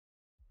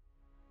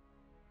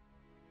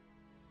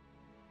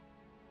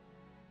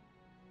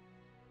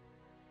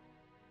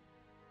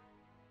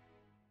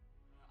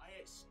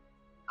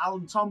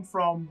Alan Tom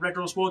from Red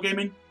Rose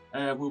Wargaming.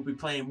 We'll be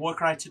playing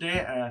Warcry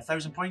today,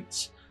 1000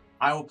 points.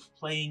 I will be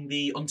playing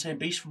the Untamed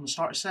Beasts from the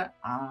starter set,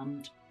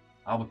 and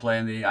I'll be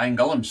playing the Iron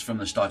Golems from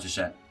the starter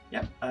set.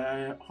 Yep,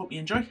 hope you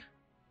enjoy.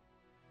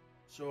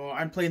 So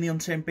I'm playing the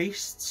Untamed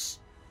Beasts.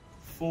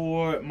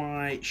 For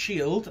my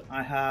shield,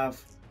 I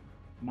have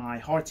my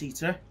Heart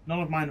Eater.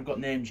 None of mine have got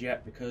names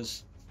yet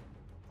because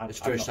It's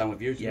the first time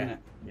we've used it, isn't it?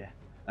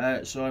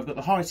 Yeah. So I've got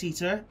the Heart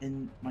Eater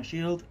in my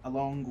shield,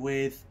 along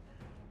with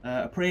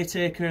a Prey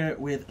Taker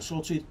with a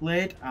Sawtooth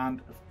Blade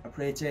and a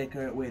Prey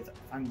Taker with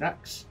Fanged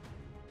Axe.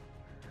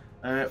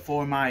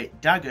 For my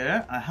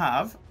dagger, I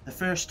have the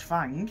First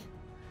Fang.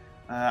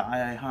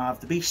 I have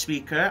the Beast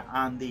Speaker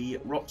and the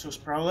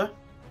Rocktusk Prowler.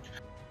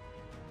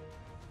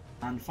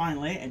 And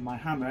finally, in my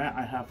hammer,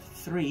 I have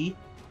 3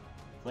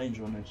 Flames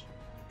Runners.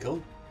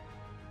 Cool.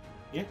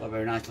 Yeah. Well,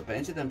 very nicely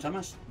painted them,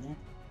 Thomas.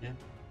 Yeah.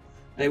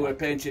 They were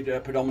painted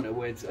predominantly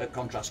with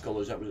contrast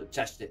colours. That was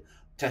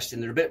testing.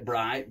 They're a bit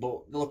bright,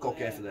 but they look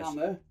okay for this.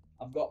 Hammer,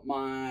 I've got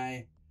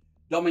my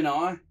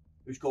Dominar,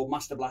 who's called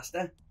Master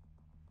Blaster,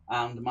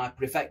 and my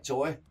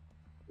Prefector,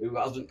 who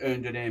hasn't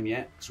earned a name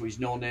yet, so he's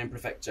no name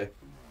Prefector.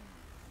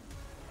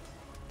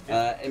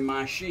 In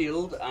my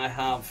shield, I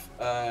have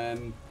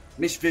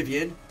Miss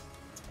Vivian,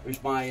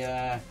 who's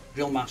my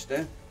Drill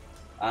Master,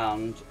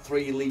 and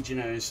 3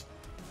 Legionnaires.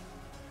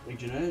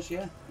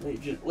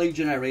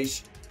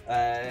 Legionaries.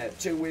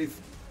 2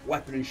 with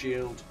weapon and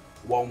shield,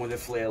 1 with a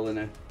flail and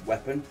a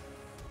weapon.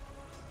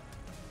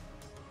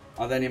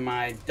 And then in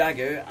my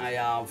dagger, I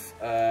have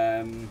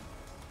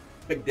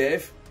Big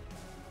Dave,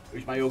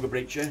 who's my Ogor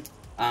Breacher,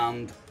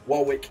 and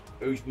Warwick,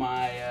 who's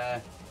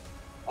my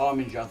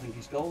Arminger, I think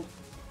he's called.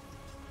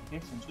 Okay,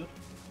 sounds good.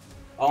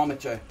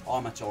 Armator. How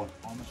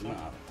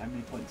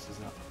many points is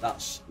that?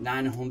 That's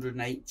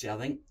 980, I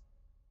think.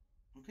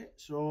 Okay,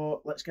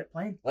 so let's get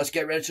playing. Let's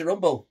get ready to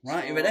rumble.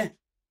 Right, you ready?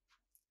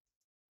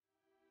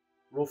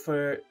 Roll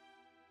for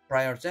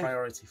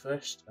priority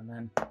first, and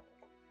then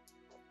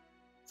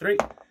 3.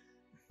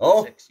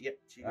 Oh, 6. Yep.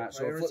 So right,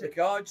 so flip the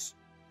cards.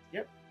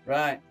 Yep.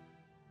 Right.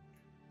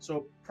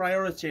 So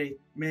priority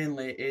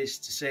mainly is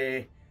to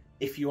say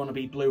if you want to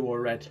be blue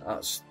or red.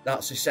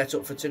 That's the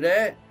setup for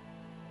today.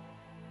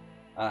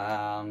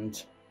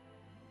 And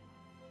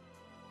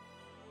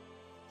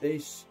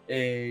this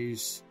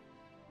is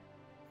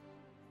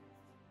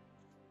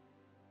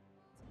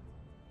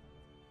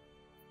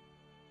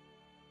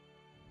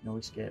no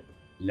escape.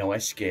 No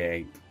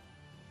escape.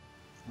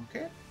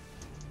 Okay.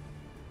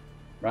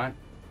 Right.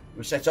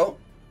 We're set up?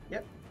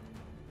 Yep.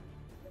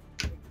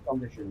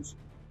 Conditions.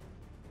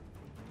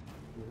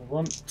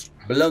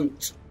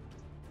 Blunt.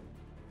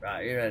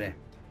 Right, you ready?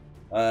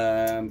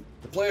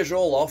 The players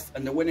roll off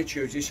and the winner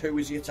chooses who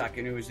is the attacker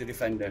and who is the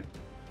defender.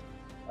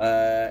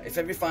 If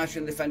every fighter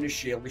in the defender's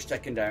shield is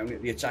taken down,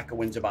 the attacker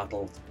wins a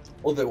battle.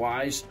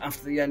 Otherwise,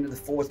 after the end of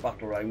the 4th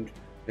battle round,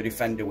 the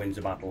defender wins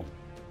a battle.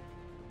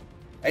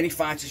 Any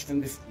fighters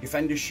from the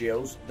defender's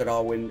shields that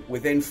are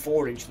within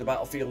 4 inches of the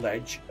battlefield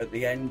edge at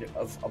the end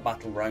of a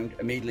battle round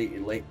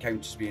immediately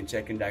count as being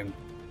taken down.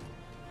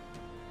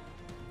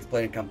 We're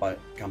playing a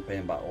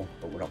campaign battle,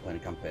 but we're not playing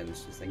a campaign, this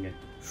is the thing.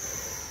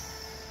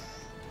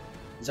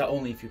 Is that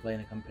only if you're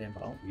playing a campaign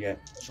battle? Yeah,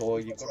 so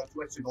you've got a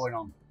Twitter going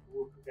on.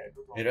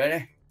 You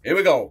ready? Here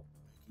we go.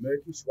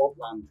 Murky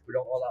Swampland. We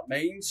don't know what that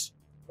means.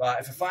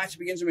 Right, if a fighter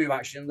begins a move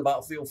action on the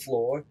battlefield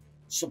floor,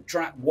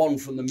 subtract 1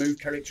 from the move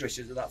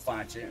characteristics of that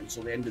fighter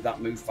until the end of that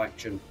move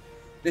faction.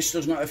 This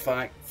does not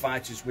affect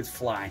fighters with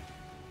fly.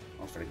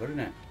 That's very good,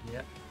 isn't it?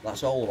 Yeah.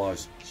 That's all of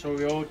ours. So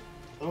we all...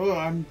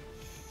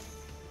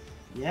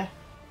 yeah.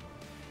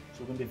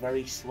 So we're going to be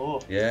very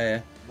slow.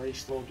 Yeah. Very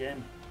slow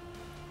game.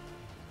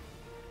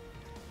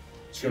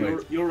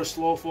 So you're a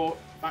slow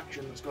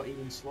faction that's got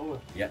even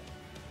slower. Yeah.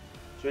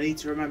 So I need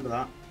to remember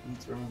that.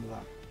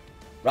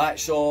 Right,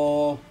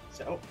 so...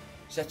 Set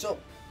up.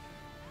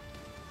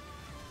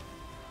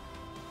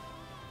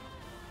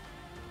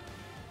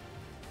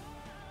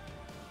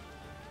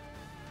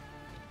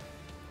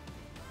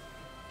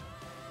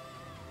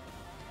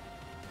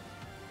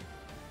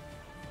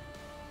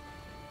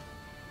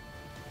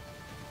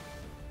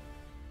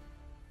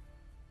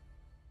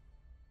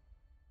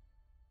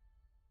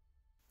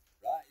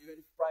 Right, you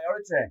ready for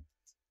priority?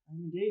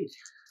 Indeed.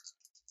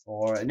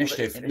 Or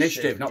initiative.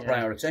 Initiative, not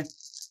priority.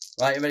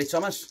 Right, you ready,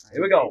 Thomas? I'm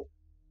Here we go.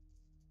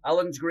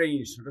 Alan's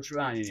Greens, I'm just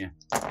reminding you.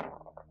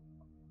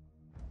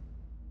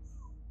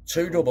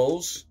 2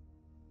 doubles.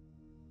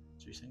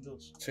 2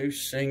 singles. 2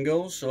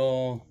 singles,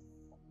 so...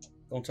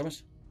 Go on,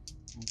 Thomas.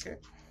 Okay.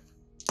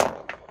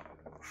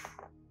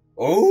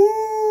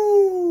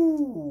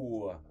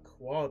 Oh!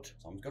 Quad.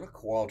 Tom's got a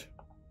quad.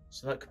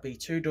 So that could be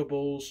 2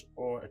 doubles,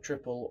 or a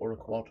triple, or a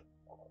quad.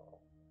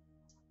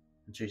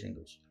 And 2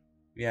 singles.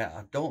 Yeah,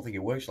 I don't think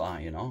it works like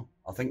that, you know.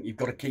 I think you've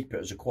got to keep it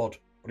as a quad.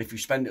 But if you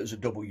spend it as a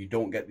double, you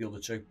don't get the other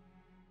 2.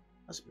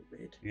 That's a bit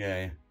weird.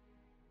 Yeah.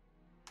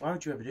 Why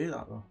would you ever do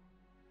that, though?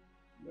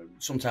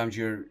 Sometimes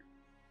your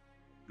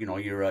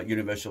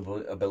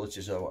universal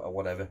abilities or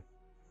whatever.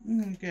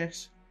 I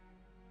guess.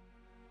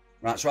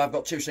 Right, so I've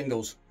got 2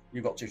 singles.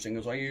 You've got 2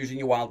 singles. Are you using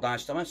your wild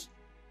dice, Thomas?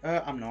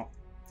 I'm not.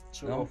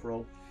 So No? go for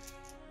roll.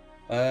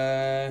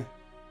 Uh,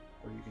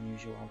 Or you can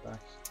use your wild dice.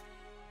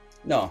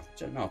 no,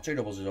 2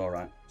 doubles is all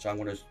right. So I'm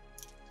gonna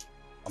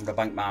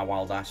bank my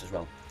wild dice as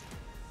well.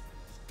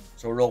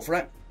 So we'll roll for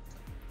it.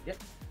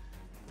 Yep.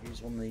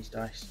 Use one of these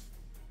dice.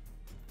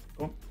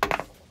 Go on.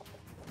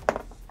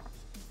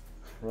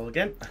 Roll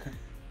again.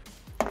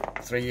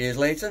 3 years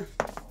later,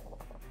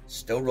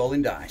 still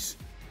rolling dice.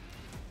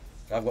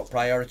 So I've got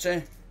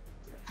priority.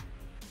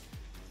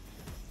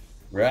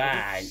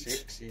 Right.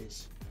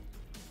 6s.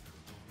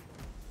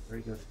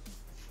 Very good.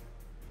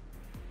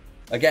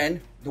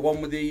 Again, the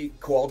one with the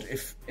quad,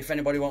 if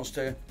anybody wants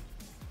to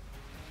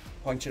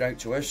point it out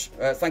to us.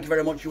 Thank you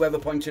very much, whoever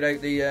pointed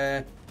out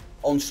the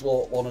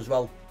Onslaught one as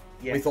well.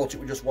 Yeah. We thought it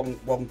was just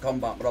one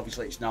combat, but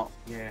obviously it's not.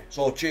 Yeah.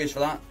 So cheers for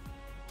that.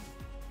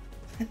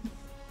 I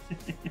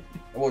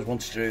always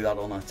wanted to do that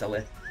on, I tell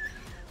you.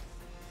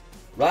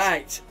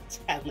 Right.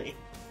 Telly.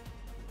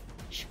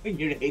 Showing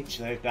your age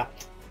though, Dad.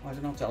 Why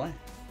did I not tell you?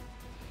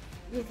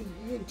 You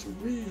haven't learned to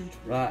read.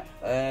 Right.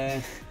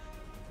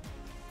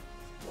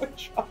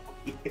 What's wrong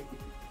with you?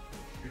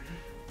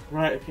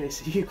 Right, okay,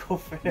 so you go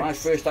first. My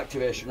first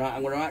activation, right,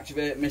 I'm going to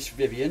activate Miss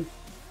Vivian.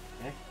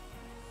 Okay.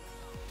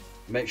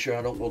 Make sure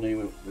I don't go near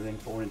within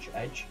 4-inch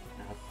edge.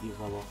 You're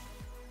well off.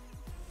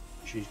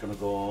 She's going to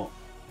go...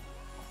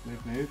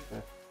 Move.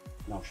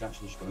 No, she's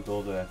actually just going to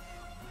go there.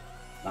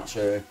 That's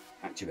her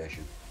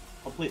activation.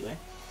 Completely?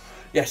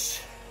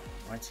 Yes.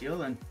 Right, here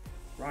then.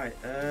 Right,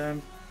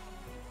 I'm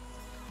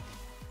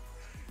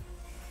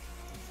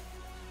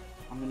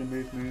going to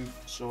move.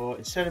 So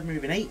instead of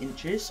moving 8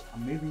 inches,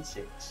 I'm moving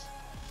 6.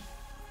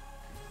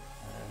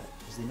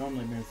 Because they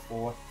normally move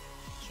 4.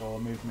 So a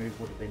move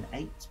would have been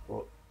 8,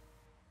 but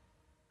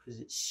because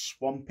it's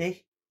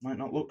swampy, might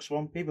not look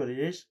swampy, but it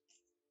is.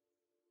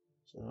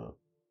 So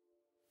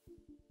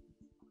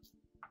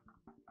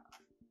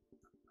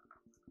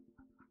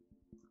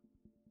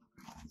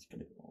it's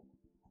going to go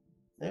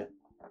there.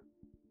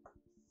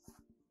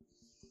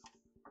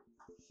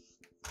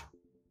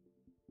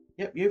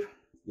 Yep, you.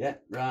 Yeah,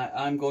 right,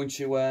 I'm going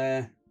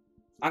to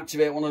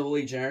activate one of the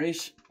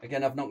legionaries.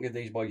 Again, I've not given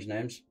these boys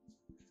names.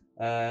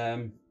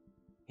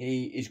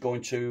 He is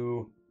going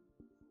to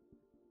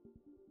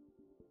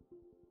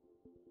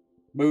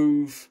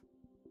move.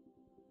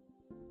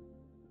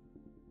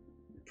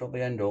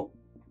 Probably end up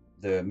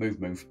the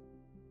move.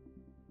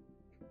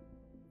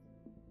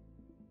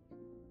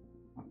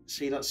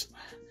 See, that's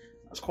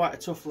quite a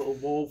tough little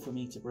wall for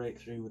me to break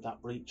through with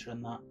that breacher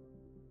and that.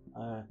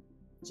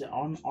 Is it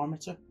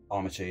Armator?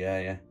 Armator,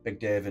 yeah. Big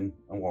Dave and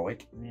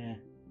Warwick. Yeah.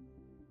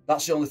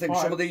 That's the only thing.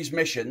 Quite some of these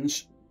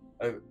missions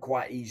are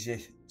quite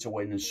easy to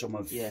win, and some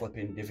are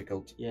flipping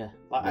difficult. Yeah,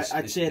 like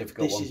I'd say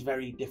this is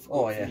very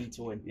difficult for me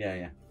to win.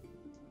 Yeah.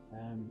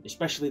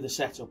 Especially the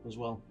setup as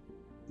well.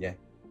 Yeah.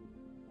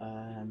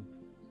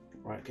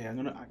 Right, okay, I'm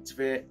going to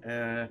activate.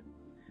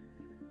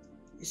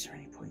 Is there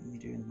any point in me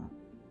doing that?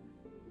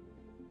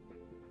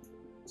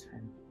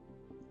 10.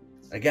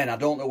 Again, I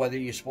don't know whether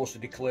you're supposed to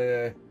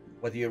declare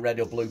whether you're red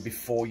or blue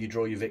before you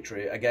draw your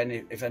victory. Again,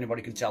 if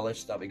anybody can tell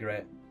us, that'd be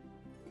great.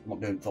 I'm not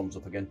doing thumbs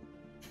up again.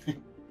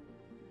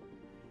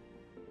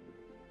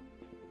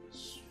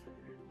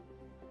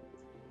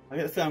 I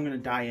get the feeling I'm going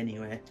to die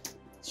anyway,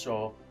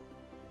 so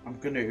I'm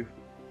going to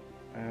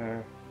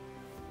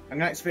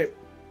activate.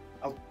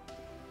 I'll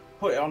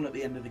put it on at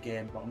the end of the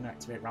game, but I'm going to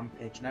activate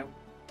Rampage now.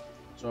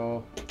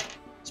 So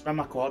spend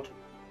my quad.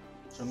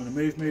 So I'm going to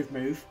move,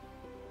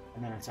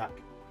 and then attack.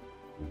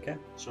 Okay.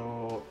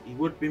 So he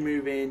would be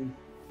moving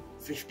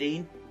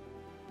 15,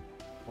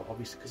 but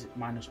obviously because it's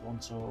 -1,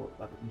 so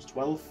that becomes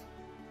 12.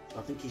 So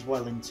I think he's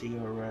well into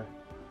your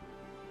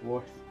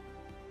worth.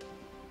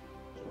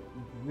 So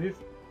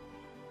move.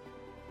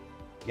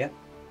 Yep.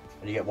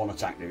 And you get 1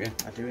 attack, do you?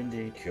 I do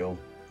indeed. Cool.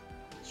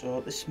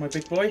 So this is my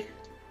big boy.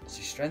 What's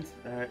his strength?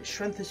 His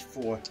strength is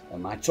 4.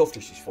 And my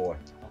toughness is 4.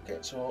 Okay,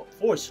 so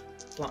 4's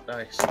flat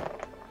dice.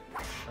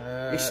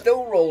 He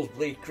still rolls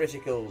bleed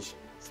criticals.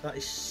 So that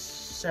is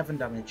 7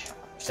 damage.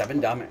 7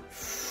 damage.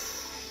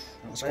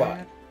 Not That's bad.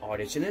 quite hard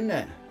hitting, isn't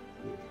it?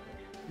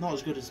 Not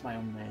as good as my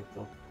Unmade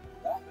though.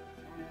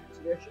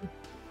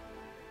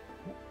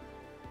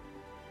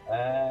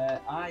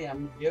 I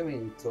am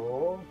going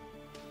to.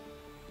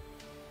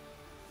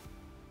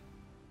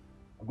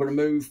 I'm going to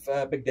move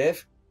Big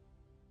Dave.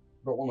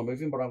 Don't want to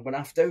move him, but I'm going to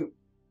have to.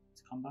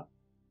 To combat.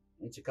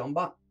 Into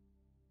combat.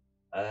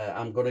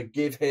 I'm going to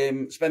give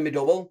him, spend me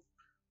double,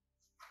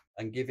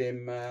 and give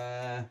him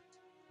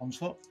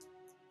Onslaught.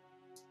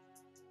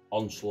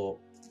 Onslaught.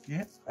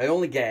 Yeah. I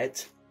only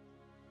get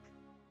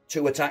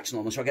 2 attacks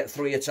normally, so I get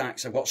 3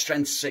 attacks. I've got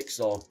strength 6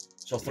 though,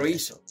 so 3s. Yeah,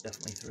 so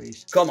definitely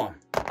 3s. Come on.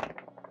 I'll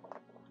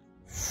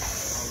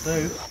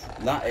do.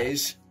 That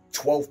is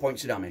 12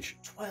 points of damage.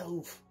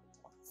 12.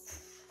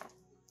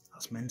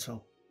 That's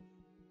mental.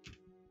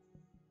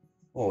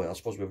 Oh, well, I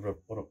suppose we've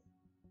put up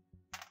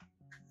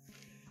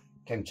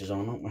counters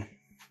on, haven't we?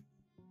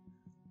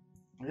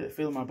 I get the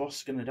feeling my boss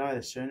is going to die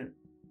this soon. It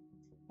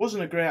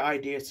wasn't a great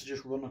idea to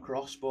just run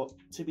across, but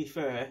to be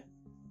fair,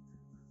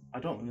 I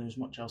don't think there's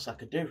much else I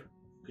could do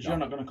because No. you're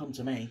not going to come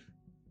to me.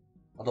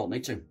 I don't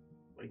need to.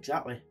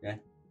 Exactly. Yeah.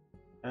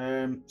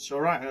 So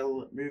right,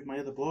 I'll move my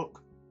other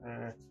block.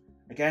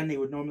 Again, he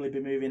would normally be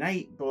moving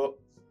 8, but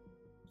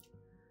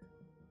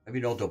Have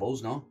you no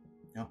doubles, no?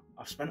 no,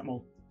 I've spent them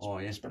all. Oh,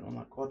 yeah. Spent on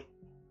that quad.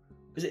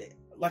 Because,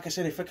 like I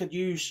said, if I could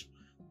use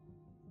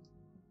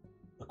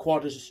a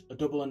quad as a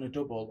double and a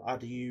double,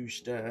 I'd have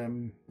used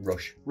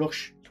Rush.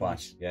 Rush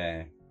Twice.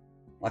 Yeah.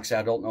 Like I say,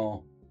 I don't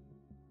know.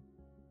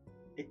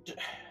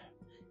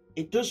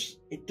 It does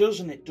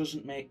and it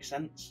doesn't make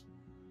sense.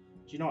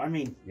 Do you know what I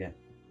mean? Yeah.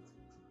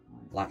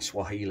 Like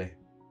Swahili.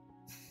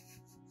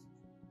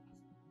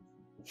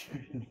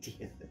 You're an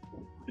idiot.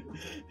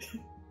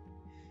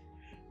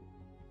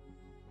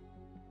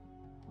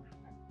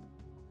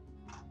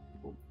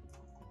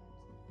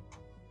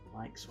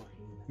 Like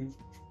Swahili.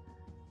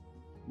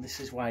 This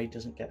is why he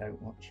doesn't get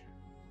out much.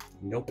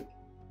 Nope.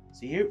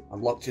 See you.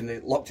 I'm locked in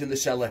the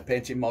cellar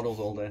painting models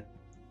all day.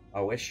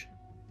 I wish.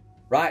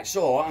 Right,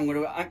 so I'm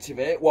going to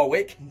activate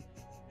Warwick.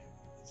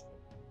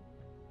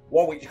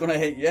 Warwick's going to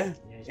hit you. Yeah,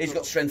 He's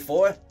got strength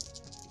 4.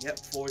 Yep,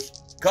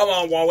 4s. Come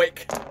on,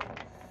 Warwick.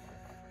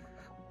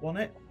 1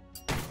 hit.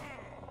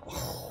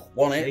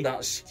 1 hit. See?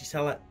 That's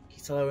Can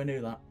you tell how I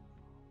knew that?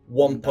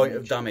 1 point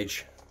of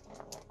damage.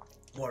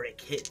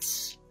 Warwick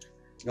hits.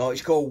 No,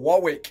 it's called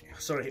Warwick.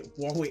 Sorry,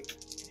 Warwick.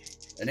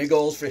 And he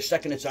goes for his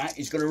second attack.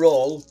 He's going to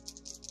roll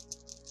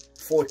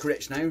 4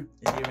 crits now.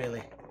 Is he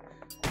really?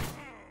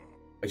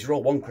 He's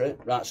rolled 1 crit.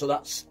 Right, so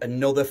that's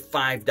another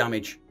 5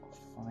 damage.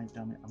 5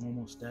 damage. I'm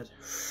almost dead.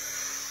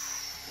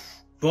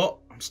 But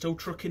I'm still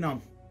trucking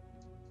on.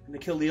 I'm going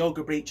to kill the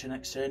Ogor Breacher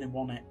next turn in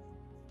 1 hit.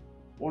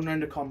 1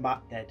 round of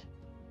combat, dead.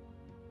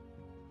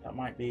 That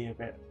might be a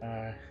bit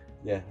Yeah,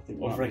 I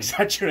think over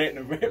exaggerating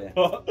a bit, Yeah.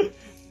 but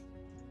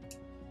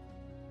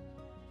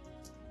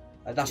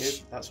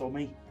that's all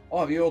me. Oh,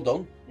 have you all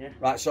done? Yeah.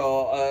 Right,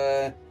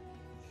 so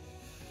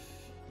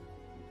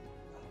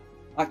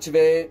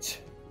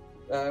activate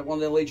one of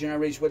the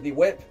legionaries with the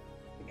whip.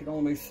 You can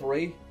only move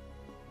 3.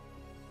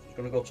 He's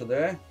going to go to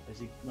there. Does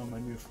he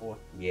normally move 4?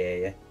 Yeah,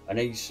 yeah. And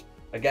he's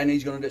going to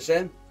do the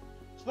same.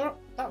 So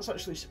that's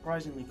actually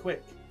surprisingly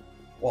quick.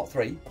 What,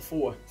 3?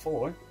 4.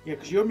 4? Yeah,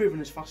 because you're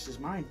moving as fast as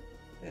mine.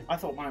 Yeah. I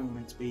thought mine were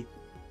meant to be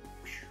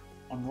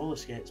on roller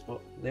skates, but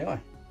They are.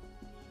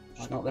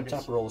 It's not them I type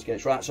guess. of roller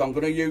skates. Right, so I'm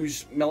going to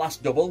use my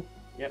last double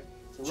Yep.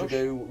 to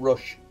do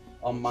rush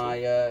on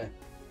my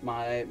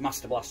my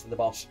Master Blaster, the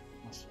boss.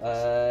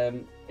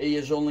 He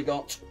has only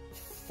got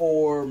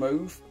 4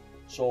 move,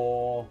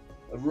 so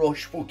a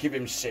rush will give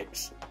him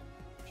 6,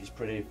 which is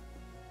pretty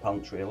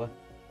pants, really.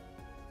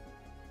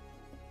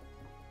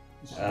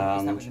 Is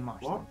that what you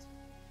marched What? on?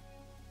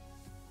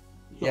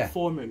 You've got Yeah.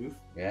 4 move.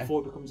 Yeah.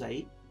 4 becomes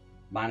 8.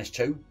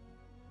 -2.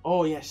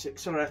 Oh yeah,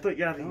 6. Sorry, I thought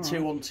you were adding Oh,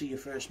 2 onto your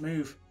first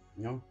move.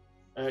 No.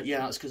 Yeah,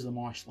 that's because of the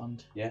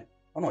marshland. Yeah.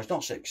 Oh no, it's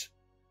not 6.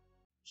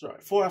 Sorry,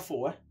 4 out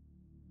 4.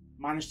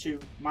 -2,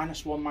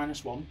 -1,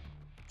 -1.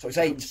 So it's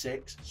 8. becomes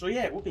 6. So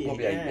yeah, it will be It'll 8.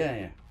 be 8.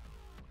 Yeah.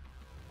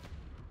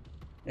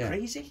 Yeah.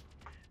 Crazy.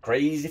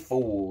 Crazy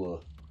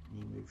fool.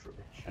 And he moves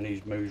rubbish. And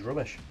he moves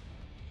rubbish.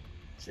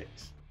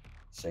 6.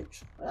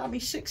 6. I mean,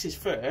 6 is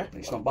fair.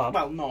 It's not bad.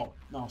 Well, no,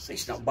 6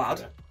 It's not isn't bad.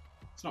 fair.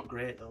 It's not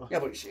great though. Yeah,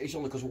 but it's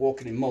only because we're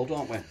walking in mud,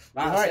 aren't we? Right,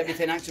 that's Right.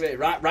 everything activated.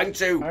 Right, round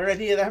 2. Are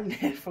any of them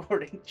near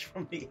 4 inch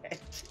from the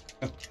edge?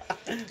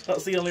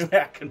 That's the only way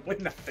I can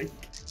win, I think.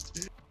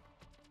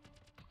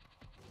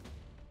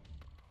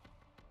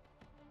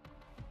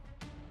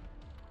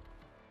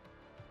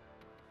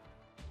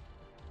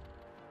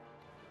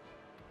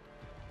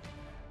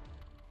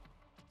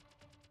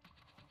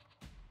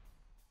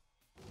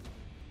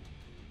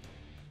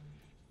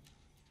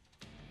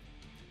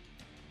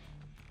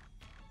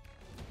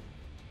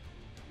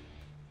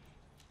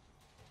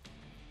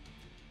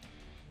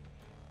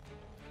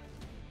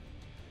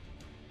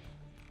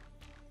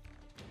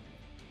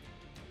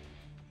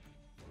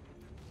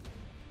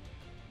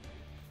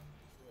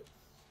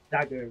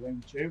 Dagger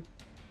round 2.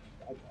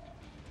 Dagger.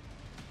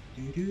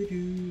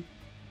 Do.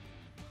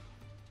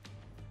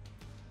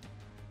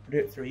 I do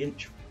it 3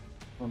 inch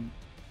from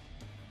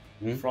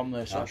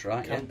there, so That's I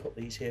right, can yeah. put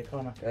these here,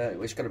 can't I?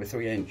 It's got to be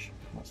 3 inch.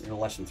 That's no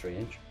less than 3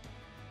 inch.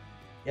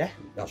 Yeah,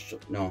 That's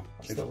just, no.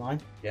 that's the line.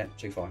 Yeah,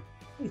 too far.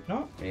 No, it's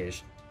not. It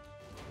is.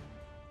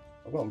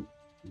 I've got a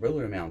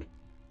ruler in my hand.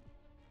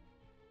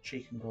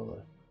 She can go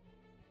there.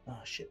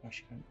 Ah, shit, no,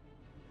 she can't.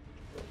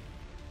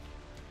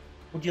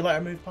 Would you let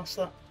her move past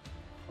that?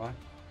 Why?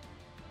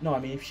 No, I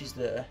mean, if she's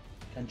there,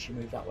 can she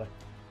move that way?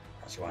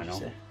 That's why I Would you know.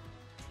 say?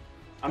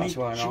 I mean, That's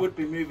why I she know. would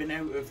be moving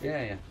out of the,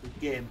 Yeah. the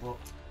game, but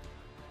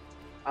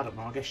I don't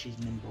know, I guess she's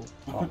nimble.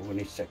 Oh, we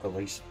need to take all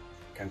these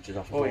counters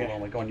off as Oh, well. yeah. Oh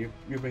my god, you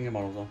bring your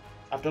models on.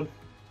 I've done.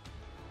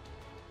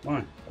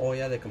 Why? Oh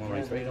yeah, they come on Yeah,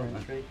 round 3, they're don't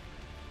round they? 3.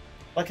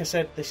 Like I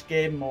said, this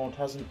game mode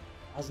hasn't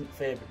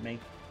favoured me,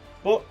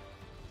 but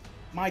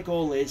my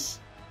goal is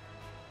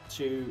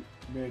to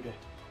murder.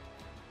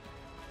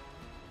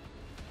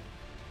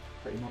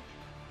 Pretty much.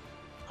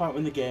 Can't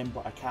win the game,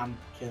 but I can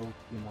kill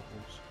your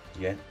models.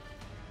 Yeah.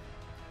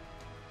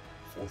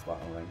 Fourth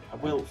battle round. I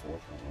will.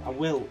 Fourth battle I round.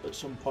 will at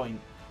some point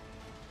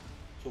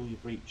kill your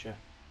breacher,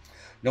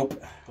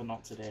 Nope, but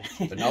not today.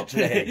 but not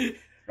today.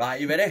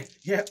 Right, you ready?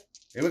 Yep.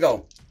 Here we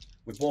go.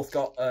 We've both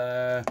got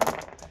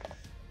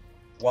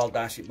wild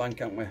dice at bank,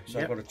 haven't we? So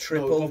Yep. I've got a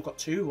triple. No, I've got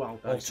 2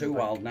 wild dice. Oh, 2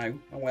 wild now.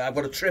 Oh, I've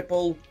got a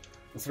triple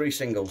and 3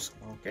 singles.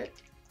 Okay.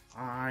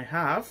 I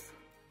have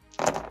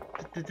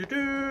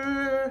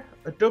a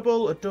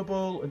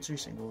double, and 2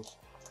 singles.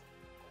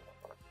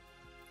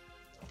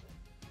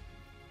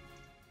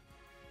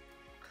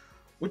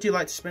 Would you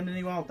like to spend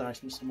any wild dice,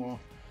 Mr. Moore?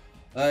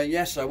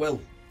 Yes, I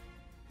will.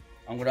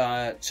 I'm going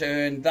to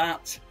turn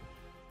that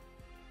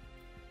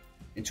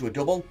into a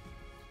double.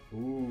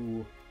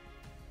 Ooh.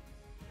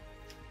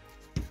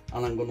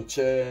 And I'm going to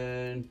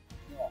turn...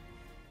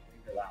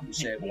 I'm going to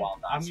save a wild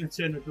I'm dice. going to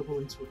turn a double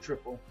into a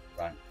triple.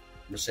 Right. I'm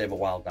going to save a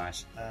wild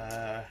dice.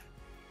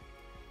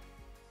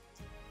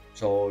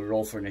 So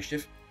roll for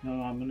initiative.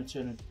 No, I'm going to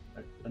turn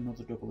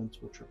another double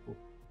into a triple.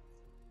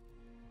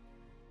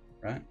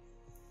 Right.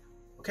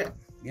 Okay.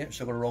 Yeah,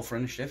 so I've got to roll for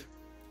initiative.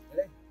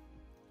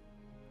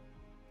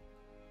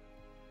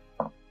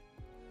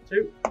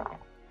 2.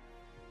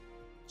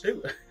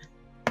 2.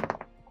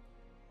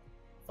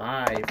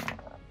 5.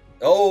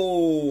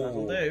 Oh!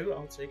 That'll do.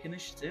 I'll take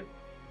initiative.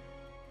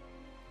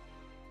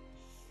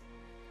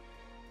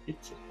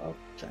 It's about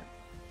time.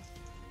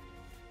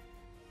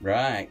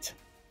 Right.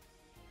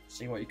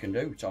 See what you can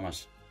do,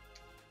 Thomas.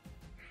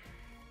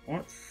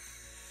 What?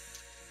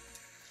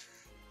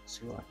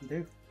 See what I can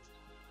do.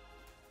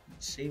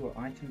 Let's see what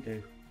I can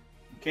do.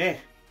 Okay.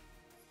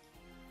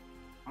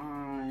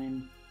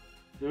 I'm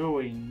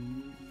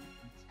going.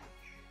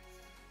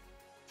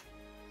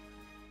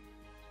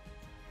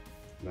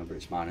 Remember,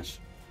 it's minus.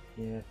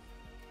 Yeah.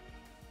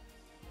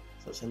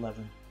 So that's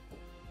 11.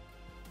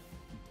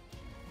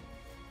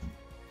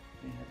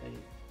 Yeah, 8.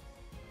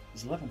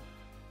 It's 11.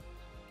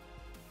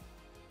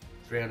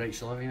 3 out of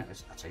each 11, yeah. I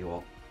tell you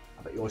what,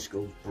 I bet your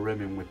school's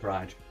brimming with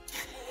pride.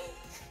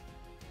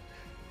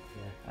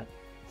 Yeah.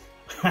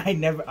 I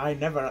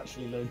never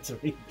actually learned to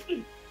read.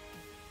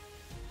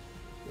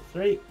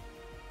 3.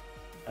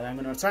 And I'm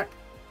going to attack.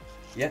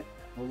 Yeah.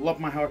 I'll lob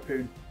my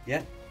harpoon.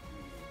 Yeah.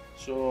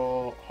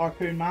 So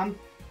harpoon man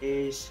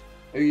is.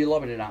 Who are you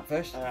lobbing it at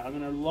first? I'm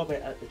going to lob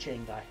it at the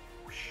chain guy.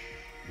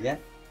 Yeah.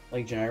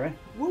 Legionary.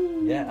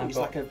 Woo! Yeah, He's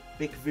like a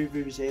big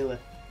vuvuzela.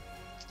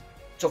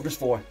 Toughness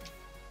 4.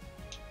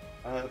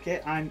 Okay,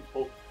 I'm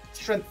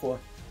strength 4.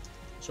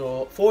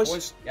 So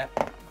force. Yeah.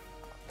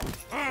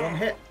 1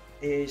 hit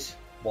is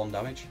 1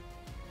 damage.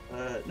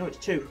 no, it's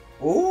 2.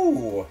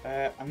 Ooh.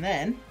 And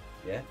then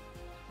Yeah.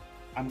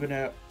 I'm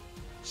gonna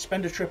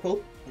spend a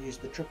triple and use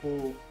the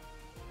triple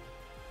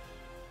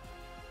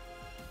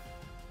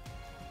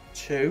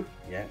 2.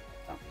 Yeah.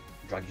 That'll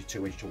drag you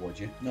 2 inches towards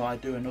you. No, I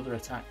do another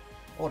attack.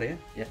 Oh dear.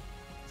 Yeah.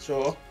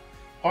 So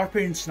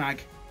harpoon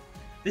snag.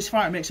 This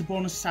fighter makes a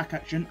bonus attack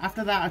action.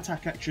 After that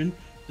attack action,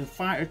 the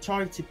fighter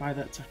targeted by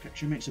that attack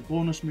action makes a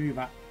bonus move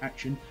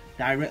action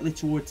directly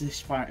towards this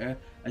fighter,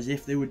 as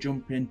if they were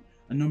jumping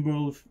a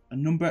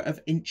number of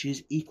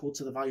inches equal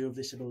to the value of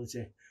this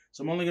ability.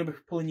 So I'm only going to be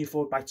pulling you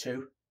forward by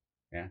 2.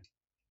 Yeah.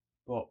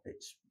 But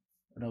it's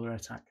another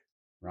attack.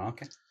 Right,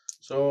 okay.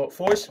 So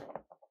force.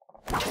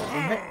 1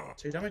 hit,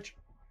 2 damage.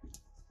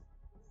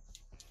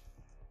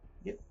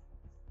 Yep.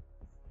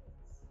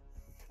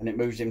 And it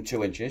moves him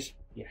 2 inches.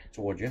 Yeah.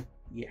 Towards you.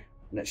 Yeah.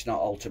 And it's not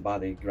altered by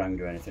the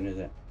ground or anything, is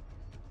it?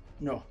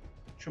 No,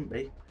 shouldn't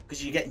be,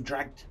 because you're getting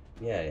dragged.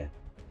 Yeah, yeah.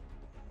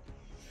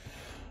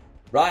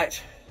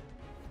 Right.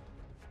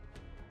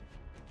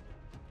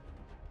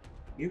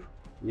 You?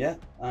 Yeah,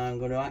 I'm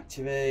going to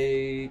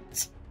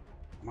activate...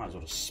 I might as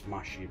well just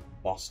smash your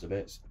boss to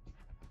bits.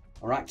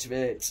 I'll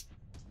activate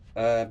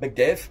Big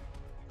Dave.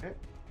 Okay.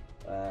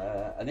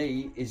 And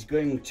he is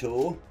going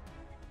to...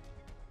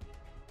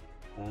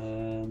 You're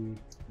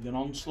an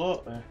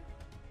onslaught.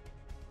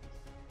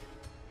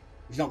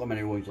 He's not got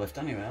many wounds left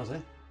anyway, has he?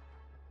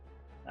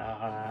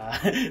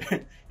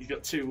 He's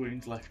got 2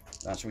 wounds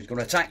left. That's so he's going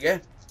to attack you.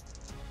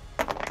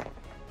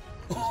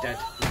 He's dead.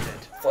 He's dead.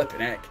 Flipping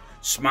heck.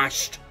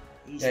 Smashed.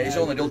 He's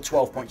only done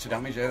 12 points of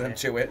damage there and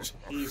 2 hits.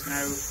 He's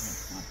now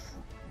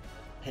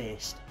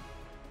paced.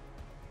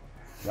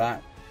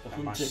 Right. The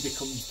And my hunter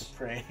becomes the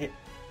prey.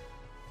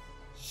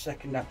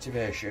 Second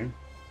activation,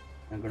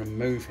 I'm going to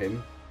move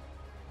him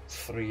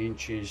 3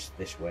 inches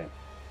this way.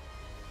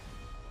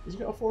 Has he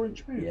got a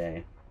 4-inch move? Yeah.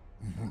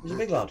 He's a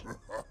big lad.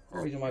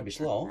 No reason why he'd be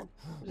slow.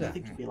 Is I it?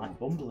 think he'd be like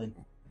bumbling.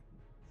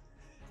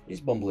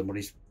 He's bumbling, but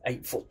he's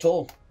 8 foot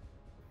tall.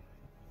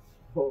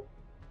 But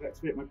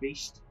activate my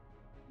beast.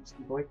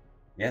 Beastie boy.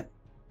 Yeah.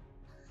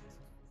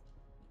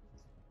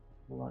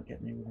 Will that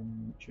get me within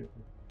an inch of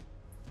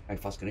How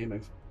fast can he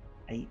move?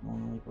 8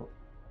 normally, but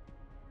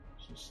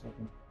it's just 7.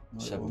 No,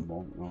 it 7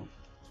 won't. more. No.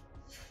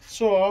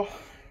 So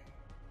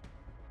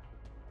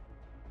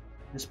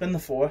I spend the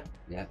 4.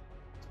 Yeah.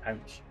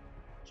 Ouch.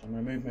 So I'm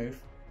going to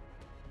move.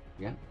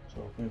 Yeah.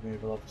 So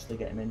move will obviously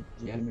get him in.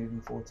 He's Yeah. going to move in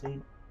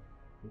 14.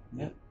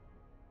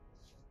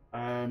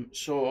 Yeah.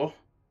 So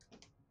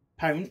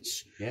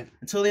Pounce. Yeah.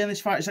 Until the end of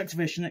this fighter's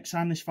activation, next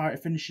time this fighter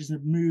finishes a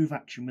move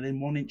action within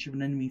 1 inch of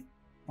an enemy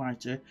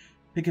fighter,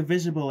 pick a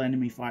visible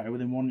enemy fighter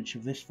within 1 inch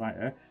of this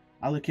fighter,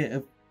 allocate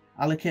a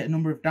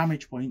number of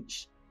damage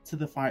points to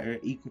the fighter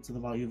equal to the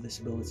value of this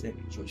ability.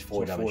 So it's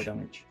 4 damage. 4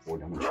 damage. 4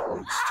 damage.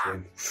 Thanks to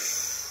him.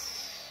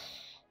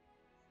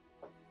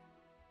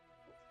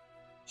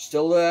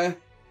 Still there.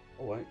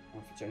 Oh wait, I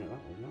have to turn it that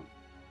way, not.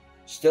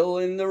 Still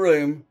in the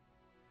room.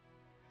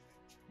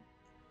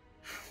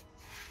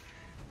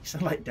 You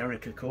sound like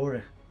Derek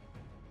Okora.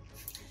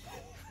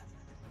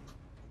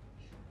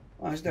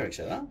 Oh, has Derek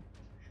said that?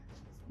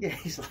 Yeah,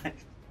 he's like,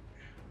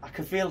 I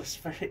can feel a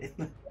spirit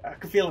I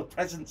can feel a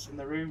presence in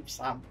the room,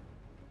 Sam.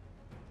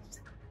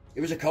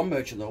 He was a con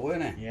merchant though,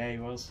 weren't he? Yeah, he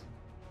was.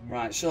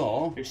 Right,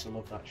 so I used to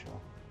love that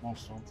show.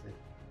 Most Haunted.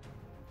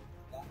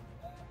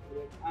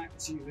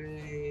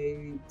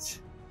 activate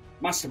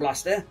Master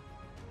Blaster.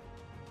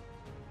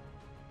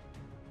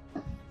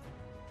 And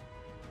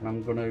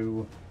I'm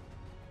gonna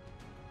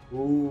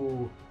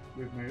move.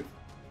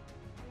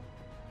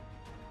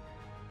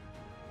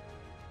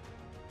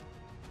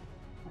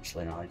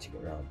 Actually no, I need to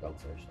get rid of the dog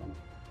first, don't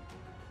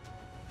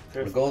I?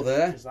 Careful, go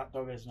there. Because that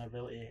dog has an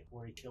ability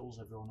where he kills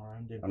everyone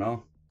around him. I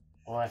know.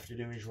 All I have to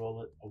do is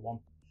roll a 1.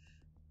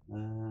 A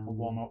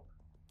 1 up.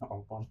 Not a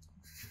 1.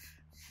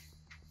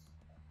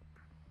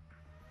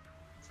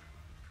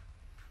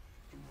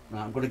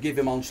 Right, I'm going to give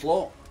him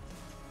onslaught.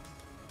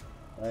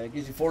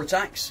 Gives him 4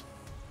 attacks.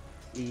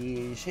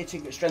 He's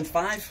hitting at strength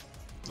 5.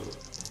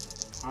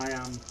 I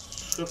am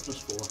toughness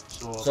 4.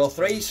 So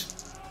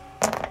 3s.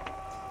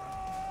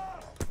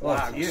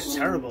 Wow, you're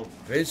terrible.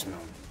 Abysmal.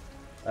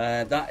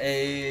 That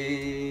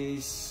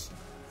is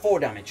 4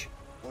 damage.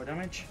 4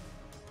 damage.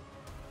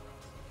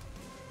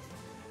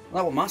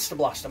 That was Master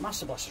Blaster.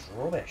 Master Blaster's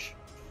rubbish.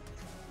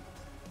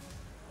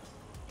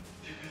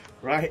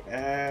 Right,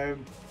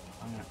 I'm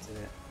gonna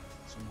activate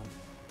someone.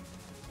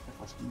 If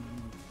that's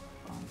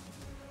fine.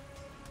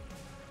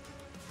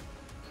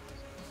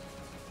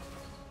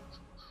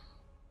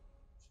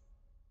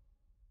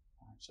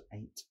 So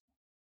 8.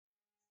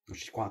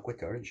 She's quite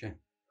quicker, isn't she?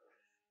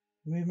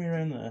 Move me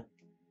around there.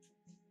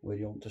 Where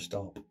do you want to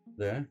stop?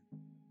 There?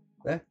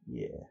 There?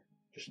 Yeah,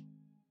 just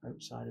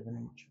outside of an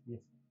inch of you.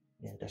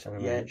 Yeah,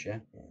 Definitely.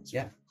 definitely. Yeah.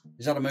 Yeah.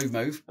 Is that a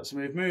move? That's a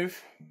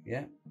move.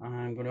 Yeah.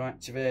 I'm going to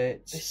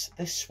activate. This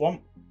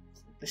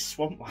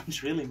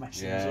swampland's really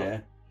messing us up.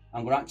 Yeah.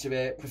 I'm going to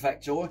activate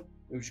Prefector,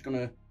 who's going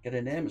to get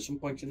a name at some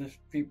point in the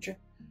future.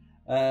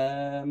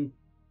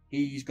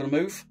 He's going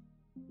to move.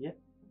 Yep.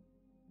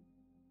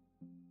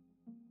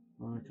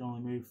 Well, we can only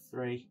move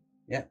 3.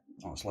 Yeah.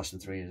 Oh, it's less than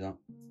 3, is that?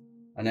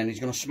 And then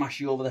he's going to smash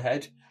you over the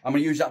head. I'm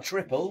going to use that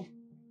triple.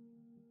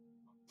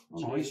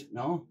 Oh,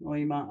 no,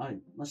 he might.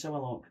 Let's have a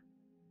look.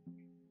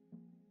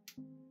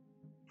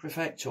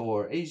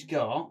 Prefector, he's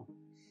got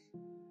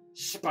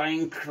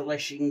Spine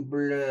Crushing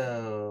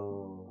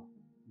Blow.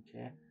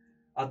 Okay.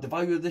 Add the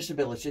value of this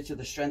ability to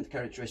the strength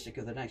characteristic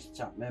of the next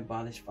attack made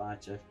by this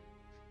fighter.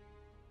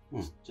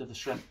 To the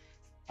strength.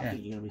 I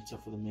think you're going to be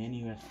tougher than me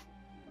anyway.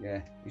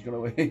 Yeah, he's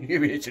going to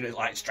be hitting it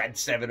like strength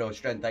 7 or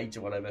strength 8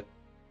 or whatever.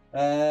 So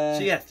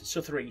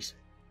 3s.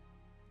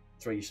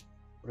 3s.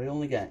 But he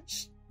only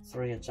gets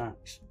 3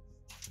 attacks.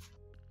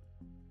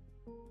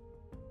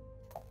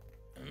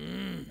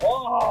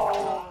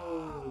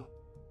 Oh!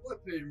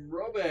 Flipping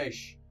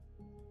rubbish.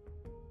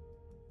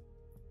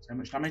 How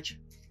much damage?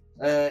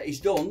 He's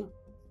done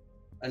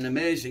an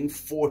amazing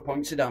 4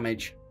 points of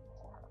damage.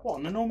 What,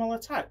 on a normal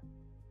attack?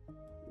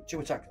 2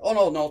 attacks.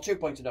 Oh, no, 2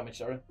 points of damage,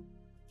 sorry.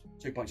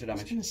 2 points of I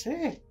was damage. going to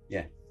say.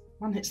 Yeah.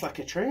 Man, it's like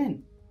a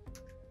train.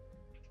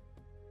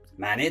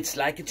 Man, it's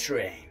like a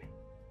train.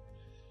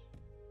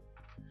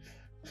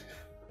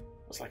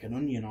 That's like an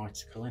Onion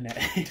article, isn't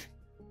it?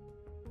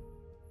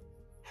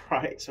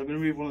 Right, so I'm going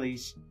to move one of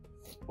these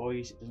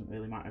boys. It doesn't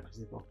really matter because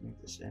they both move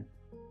the same.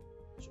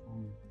 So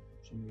I'm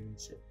moving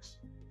 6. Just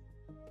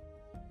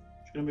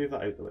going to move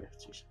that out the way for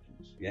 2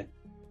 seconds. Yeah.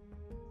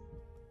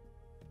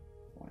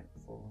 Right,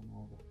 falling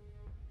over.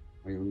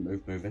 Are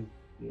you moving?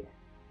 Yeah.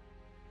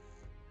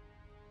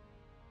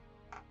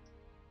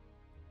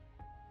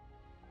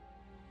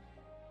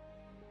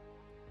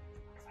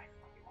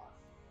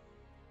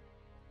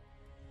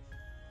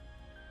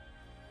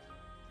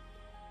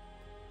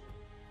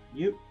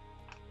 Yep.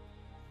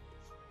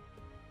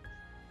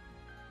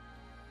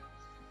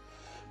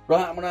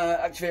 Right, I'm going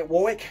to activate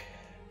Warwick.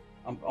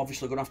 I'm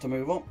obviously going to have to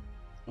move up,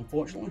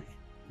 unfortunately.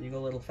 There you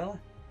go, little fella.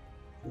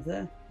 He's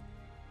there.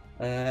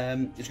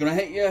 He's going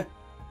to hit you.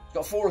 He's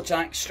got 4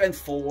 attacks, strength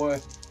 4.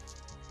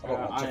 I don't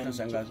know what toughness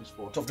is. Toughness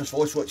 4. Toughness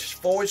 4, switch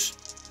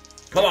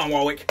 4s. Come on,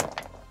 Warwick.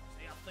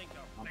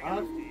 Not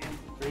bad.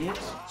 3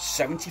 hits.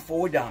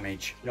 74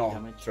 damage. No,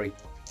 Damage. 3.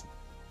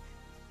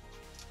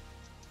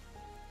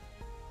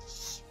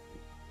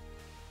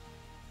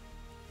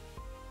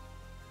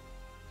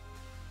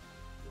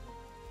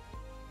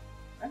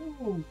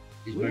 Oh,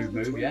 He's we're the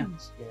moved, yeah.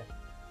 twins.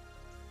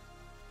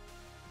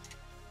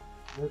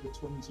 We're the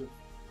twins of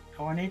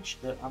Carnage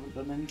that haven't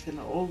done anything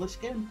at all this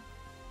game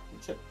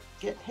except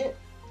get hit.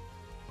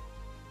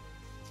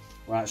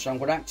 Right, so I'm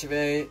going to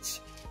activate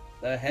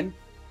him,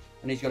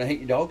 and he's going to hit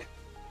your dog.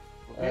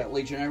 Okay.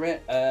 Legionary.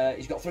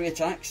 He's got 3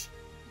 attacks.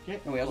 Okay.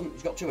 No, he hasn't.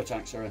 He's got 2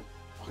 attacks, sorry.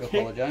 I Okay.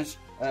 apologise.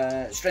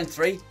 Strength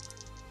 3.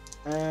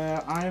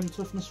 I am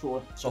toughness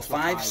 4. So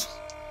 5s.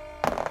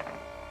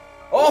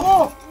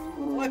 Oh!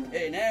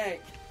 Flipping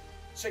heck!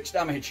 6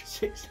 damage.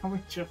 6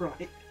 damage,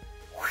 right.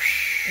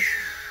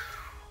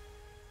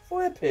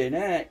 Flipping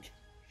heck.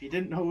 If you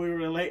didn't know we were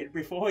related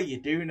before,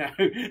 you do now.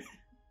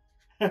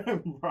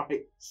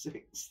 Right,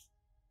 6,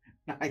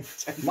 9,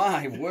 10.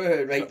 My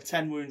word, right. Got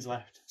 10 wounds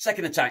left.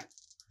 Second attack.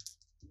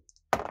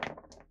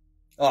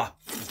 Oh,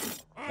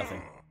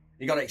 nothing.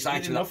 You got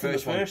excited in that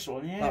first one.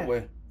 Yeah. That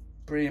were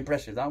pretty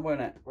impressive, that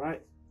weren't it?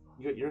 Right,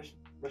 you got your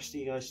rest of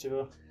you guys to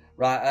go.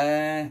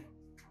 Right,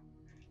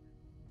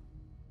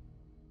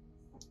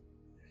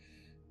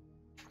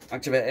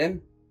 activate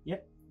him.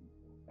 Yep.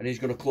 And he's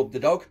going to club the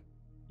dog.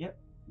 Yep.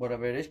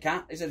 Whatever it is.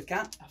 Cat? Is it a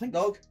cat? I think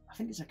dog. I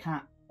think it's a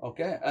cat.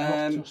 Okay.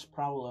 Not just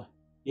Prowler.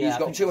 Yeah, he's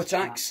got 2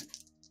 attacks.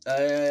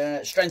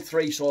 Strength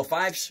 3, so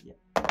 5s. Yep.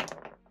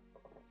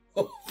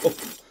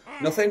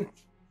 Nothing.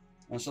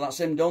 And so that's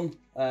him done.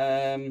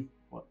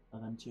 What are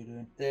them 2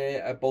 doing?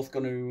 They are both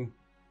going to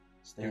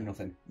Stay. do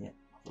nothing. Yeah, I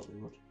thought they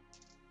would.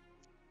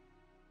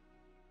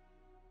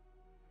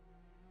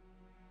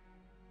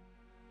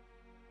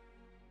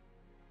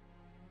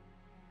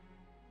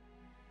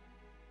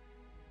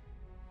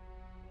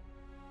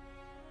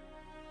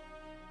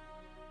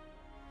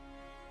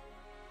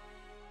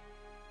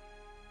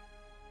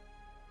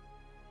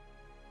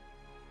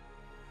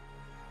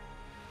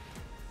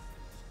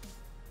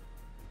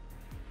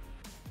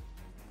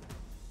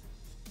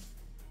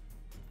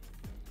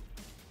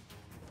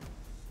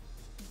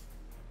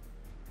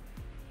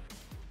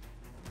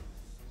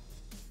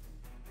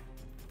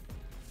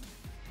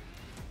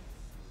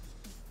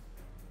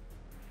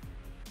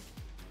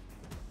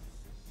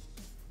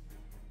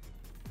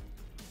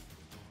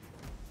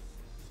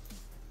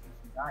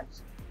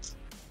 Nice.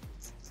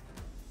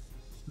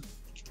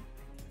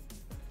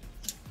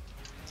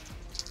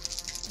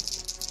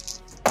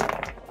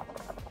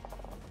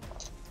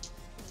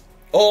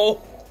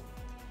 Oh!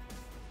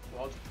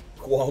 Quad.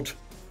 Quad.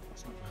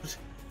 That's not good.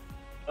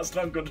 That's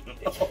not good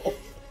at all.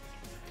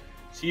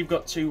 So you've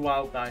got 2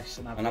 wild dice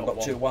and I've got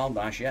 1. 2 wild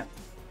dice, yeah.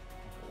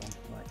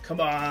 Right, come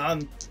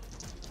on!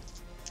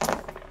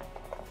 I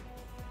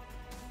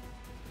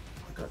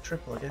got a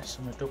triple, I guess,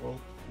 and a double,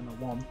 and a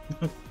 1.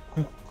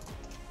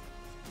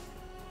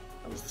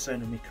 That was the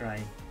sound of me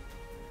crying.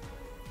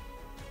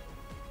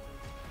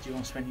 Do you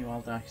want to spend your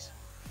wild dice?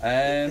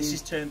 This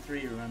is turn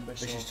 3, remember?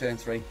 This is turn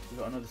 3. We've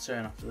got another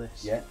turn after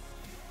this. Yeah.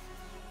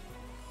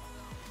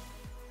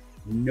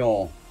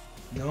 No.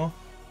 No?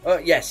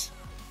 Yes.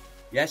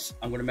 Yes,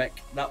 I'm going to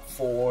make that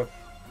 4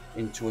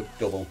 into a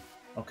double.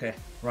 Okay,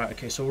 right,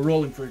 okay, so we're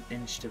rolling for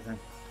initiative then.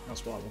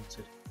 That's what I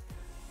wanted.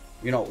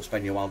 You're not going to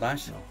spend your wild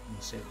dice? No, I'm going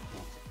to save it.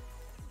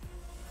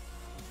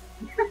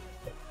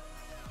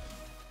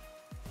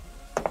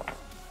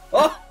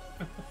 Oh!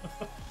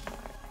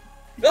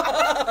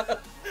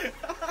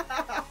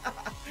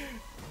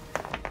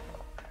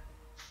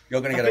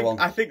 You're going to get a 1.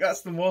 I think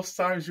that's the most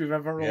times we've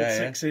ever rolled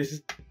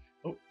 6s.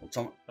 Oh,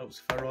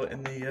 if I roll it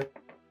in the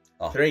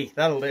 3,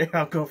 that'll do.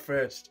 I'll go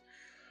first.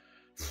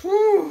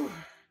 Whew.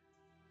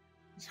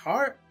 It's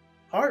heart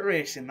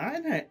racing, that,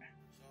 isn't it?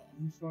 So I'm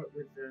going to start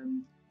with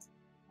oh,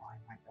 I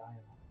might die.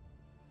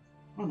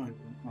 Oh no,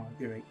 I'll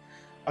be right.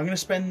 I'm going to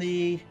spend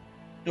the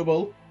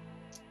double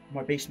on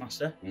my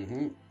Beastmaster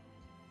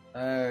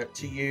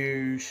to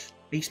use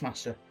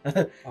Beastmaster.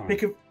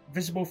 Pick a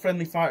visible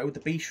friendly fighter with the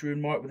Beast rune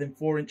marked within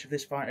 4 inches of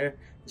this fighter.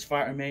 This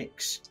fighter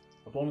makes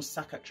a bonus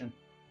attack action.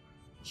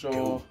 So,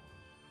 cool.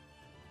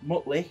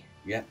 Muttley.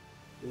 Yeah.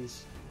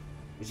 Is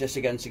this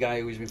against the guy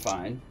who's been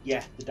fighting?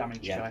 Yeah, the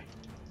damage guy.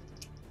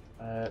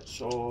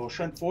 So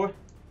strength 4.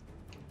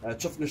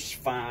 Toughness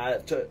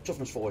 5.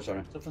 Toughness 4.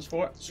 Sorry. Toughness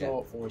 4.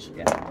 So 4s.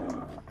 Yeah.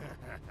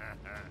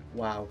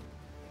 Wow.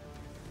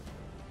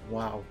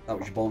 Wow. That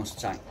was your bonus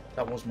attack.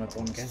 That was my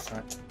bonus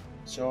attack.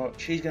 So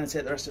she's going to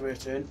take the rest of her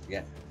turn.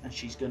 Yeah. And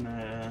she's going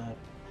to.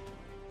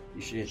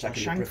 You should attack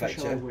the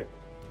Prefector.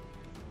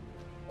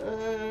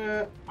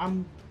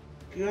 I'm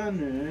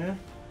gonna.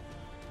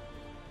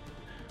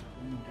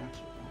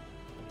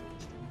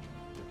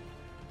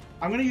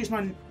 I'm gonna use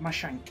my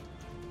shank.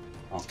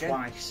 Okay.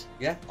 Twice.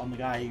 Yeah. On the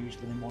guy who's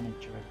within 1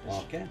 inch of it.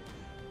 Okay.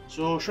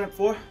 So strength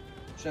 4.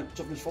 Strength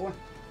toughness 4.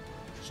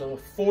 So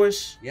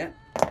 4s. Yeah.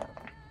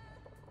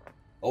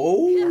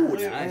 Oh,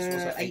 nice.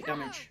 What's that? 8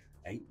 damage.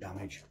 8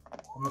 damage.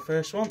 On the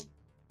first one.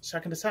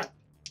 Second attack.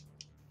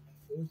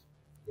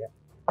 Yeah.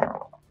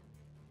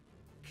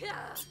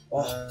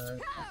 Oh.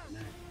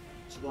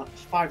 So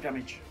that's 5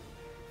 damage.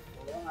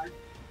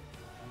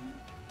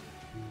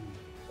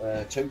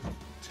 2.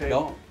 2.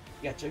 No.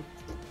 Yeah, 2.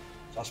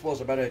 So I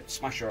suppose I better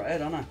smash her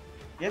head, aren't I?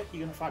 Yeah,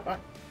 you're gonna fight back.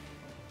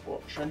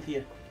 What strength are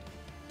you?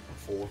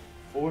 4.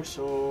 4,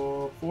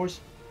 so 4s.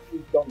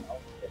 You've done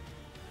that. Is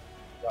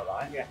that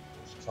right? Yeah.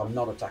 So I'm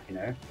not attacking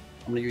her.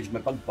 I'm going to use my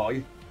bug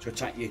boy to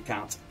attack your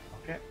cat.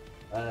 Okay.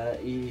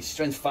 He's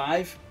strength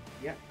 5.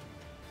 Yep.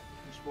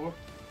 Toughness 4.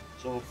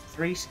 So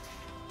 3s.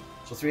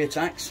 So 3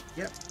 attacks.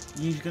 Yep.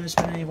 You going to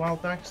spend any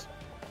wild dice?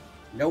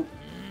 Nope.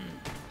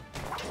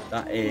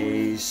 That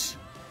is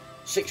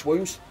 6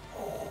 wounds.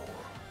 Oh,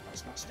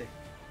 that's nasty.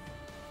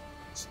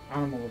 It's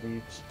animal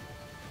abuse.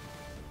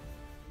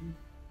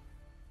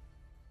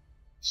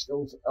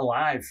 Still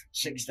alive.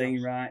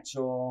 16, right,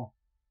 so...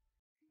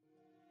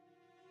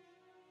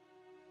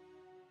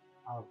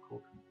 Oh,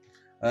 cool.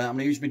 I'm going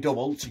to use my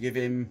double to give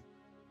him...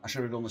 I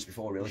should have done this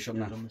before, really,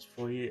 shouldn't I? Done this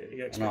before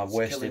you. No, I've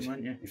wasted.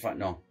 Him, in fact,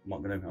 no, I'm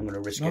not going to. I'm going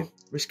to risk it.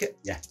 Risk it.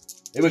 Yeah.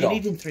 Here we go. You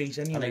need in 3s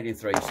anyway. I need in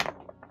 3s.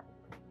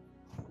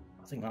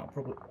 I think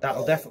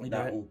that'll definitely do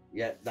it.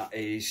 Yeah, that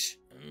is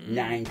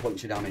 9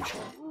 points of damage.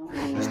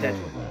 He's dead.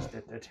 He's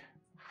dead.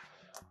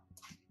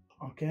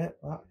 Okay,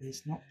 that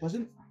is not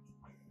pleasant.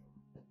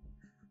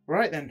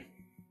 Right then.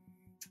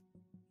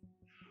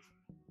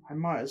 I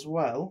might as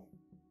well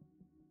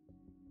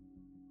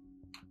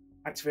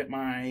activate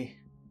my...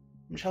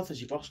 How much health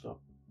has your boss got?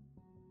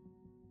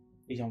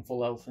 He's on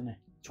full health, isn't he?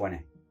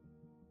 20.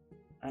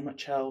 How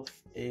much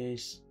health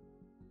is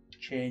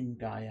chain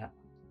guy at?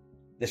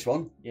 This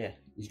one? Yeah.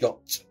 He's got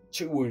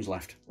 2 wounds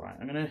left. Right,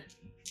 I'm going to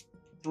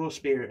throw a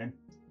spear at him.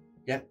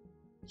 Yep.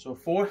 So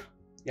 4?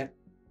 Yep.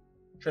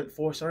 Strength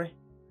 4, sorry.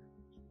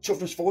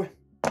 Toughness 4.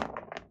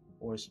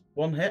 4 is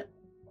 1 hit.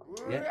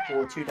 Yeah.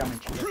 For 2 damage.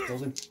 Yeah,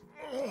 kills him.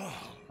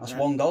 That's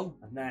 1 gone.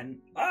 And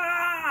then...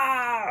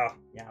 Ah!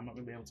 Yeah, I'm not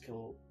going to be able to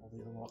kill all the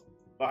other lot.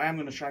 But I am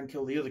going to try and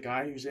kill the other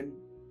guy who's in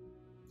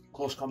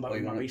close combat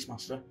with my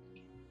Beastmaster.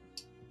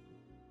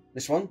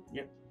 This one?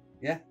 Yep.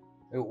 Yeah.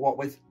 What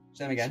with?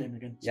 Same again? Same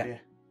again.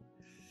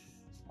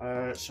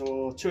 Yeah.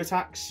 So 2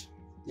 attacks.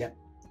 Yeah.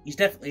 He's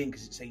definitely in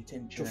because it's 8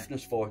 inch.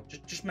 Toughness 4.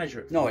 Just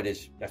measure it. No, it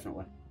is.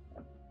 Definitely.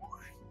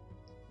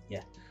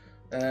 Yeah.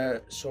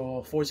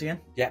 So 4s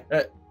again? Yeah.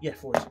 Yeah,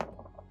 4s.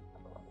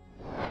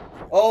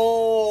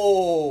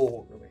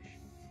 Oh! Rubbish.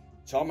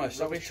 Thomas,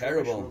 that was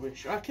terrible.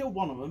 Rubbish. I killed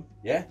one of them.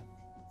 Yeah.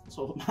 That's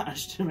all that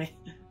matters to me.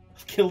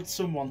 I've killed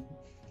someone.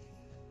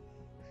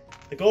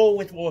 The goal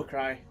with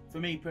Warcry, for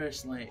me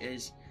personally,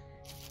 is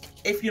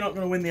if you're not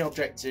going to win the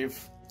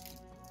objective,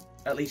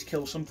 at least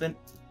kill something.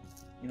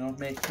 You know,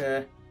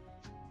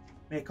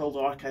 make old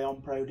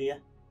Archaon proud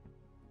here.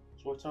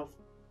 Sort of.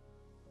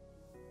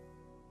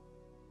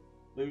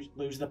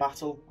 Lose the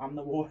battle and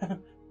the war.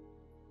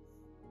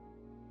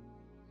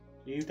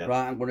 You do.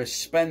 Right, I'm going to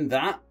spend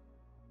that.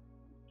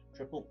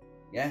 Triple.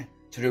 Yeah,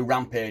 to do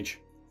Rampage.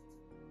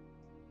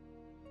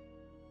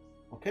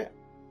 Okay.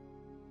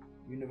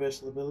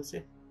 Universal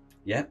ability.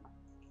 Yeah.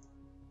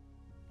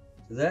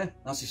 So there,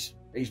 that's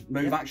his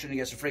move action. He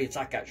gets a free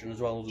attack action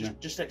as well,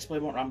 doesn't Just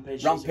explain what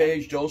Rampage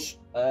Rampage does.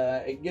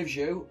 It gives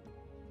you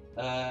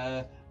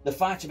the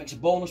fighter makes a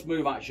bonus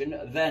move action,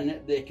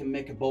 then they can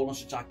make a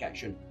bonus attack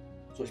action.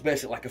 So it's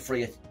basically like a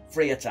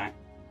free attack.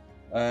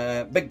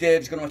 Big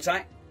Dave's going to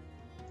attack.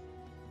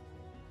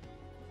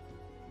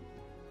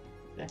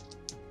 Okay.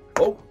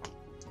 Oh,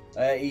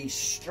 he's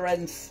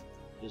strength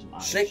Doesn't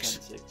matter.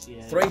 6,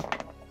 yeah. 3.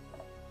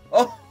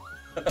 Oh,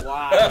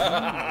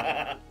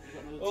 wow.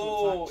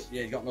 Oh,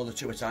 yeah, you got another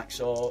 2 attacks.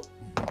 So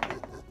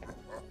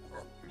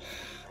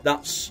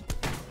that's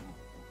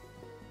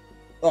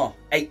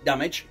 8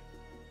 damage.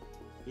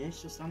 Yeah, he's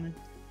still standing.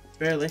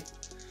 Barely.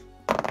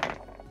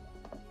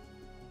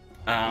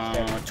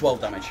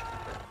 12 damage.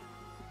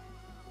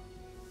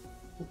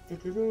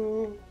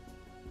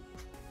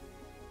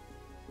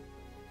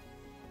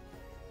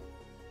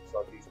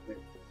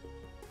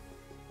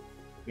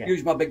 Yeah.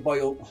 Use my big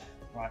boy up.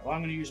 Right, well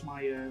I'm going to use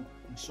my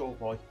soul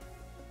boy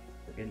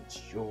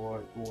against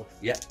your dwarf.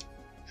 Yeah.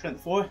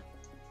 Strength 4.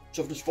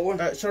 Toughness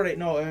 4. Sorry,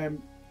 no,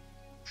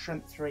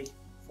 strength 3.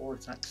 4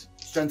 attacks.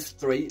 Strength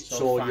 3, So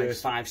so you're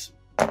 5s.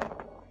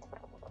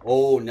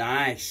 Oh,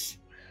 nice.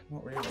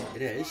 Not really.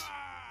 It is.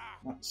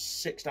 That's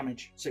 6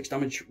 damage. 6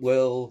 damage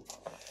will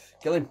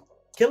kill him.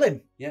 Kill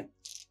him? Yeah.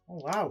 Oh,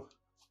 wow.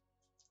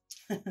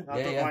 I don't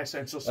know why I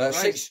sound so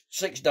surprised.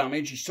 6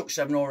 damage. He's took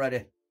 7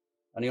 already.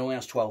 And he only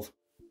has 12.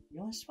 You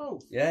only has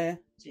 12? Yeah.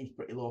 Seems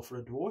pretty low for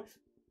a dwarf.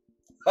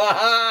 Ha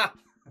ha!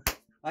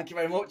 Thank you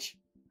very much.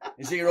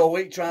 0 a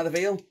week, try the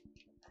veal.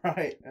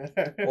 Right.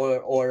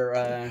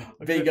 or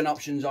vegan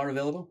options are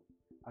available.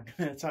 I'm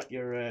going to attack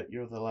your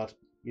other lad.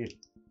 You,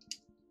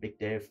 Big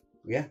Dave.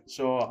 Yeah.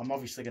 So I'm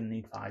obviously going to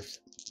need 5s.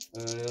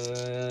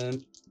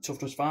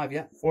 Toughness 5,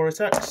 yeah. 4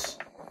 attacks.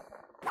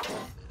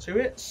 2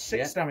 hits,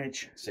 6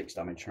 damage. 6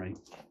 damage, right.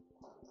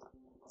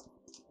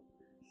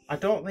 I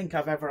don't think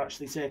I've ever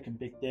actually taken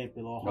Big Dave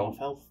below half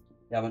health.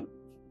 You haven't.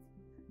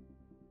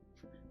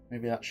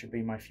 Maybe that should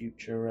be my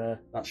future...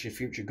 That's your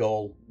future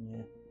goal.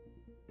 Yeah.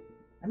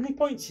 How many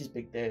points is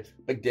Big Dave?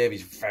 Big Dave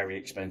is very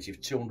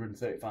expensive,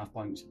 235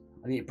 points.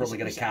 I think you'd probably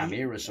get a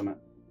Chimera or something.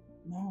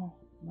 No,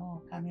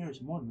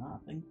 Chimera's more than that,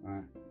 I think.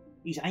 Right.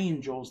 He's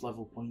Iron Jaws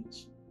level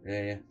points.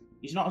 Yeah.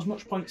 He's not as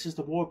much points as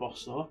the War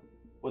Boss, though.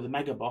 Or the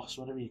Mega Boss,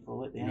 whatever you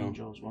call it, the Iron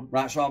Jaws one.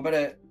 Right, so I'm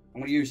going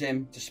to use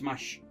him to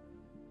smash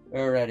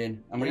her head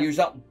in. I'm going to use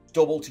that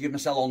double to give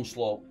myself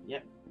onslaught.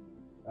 Yep.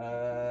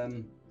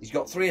 He's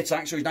got 3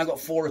 attacks, so he's now got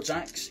 4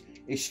 attacks.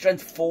 Is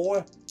strength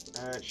 4?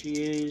 She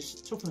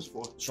is toughness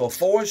 4. So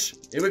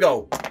 4s. Here we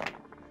go.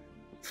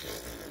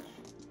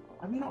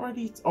 Have you not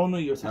already? Oh no,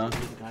 you're attacking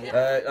the other guy.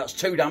 Yeah. That's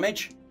 2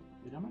 damage.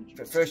 2 damage.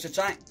 For first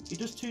attack. He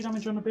does 2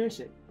 damage on a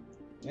basic.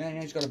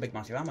 Yeah, he's got a big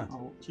massive hammer.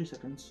 Oh, 2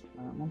 seconds.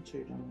 1,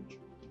 2 damage.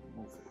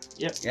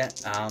 Yep. Yeah,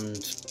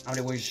 and how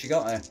many wounds she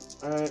got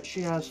her? She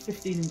has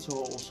 15 in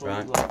total, so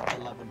right.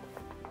 11.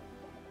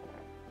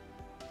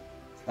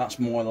 That's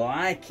more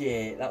like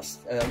it. That's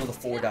another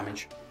 4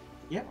 damage.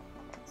 Yep.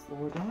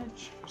 4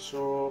 damage.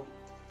 So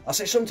I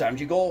say sometimes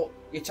you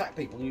attack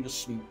people and you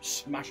just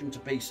smash them to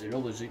pieces, and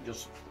others it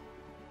just.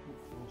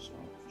 So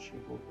she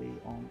will be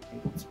on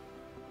 8.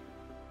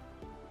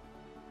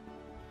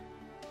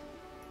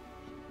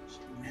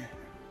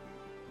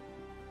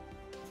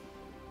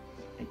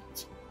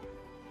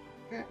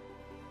 Yeah.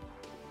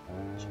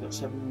 She's got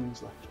 7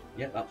 wounds left.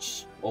 Yeah,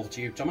 that's over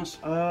to you, Thomas.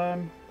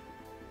 I'll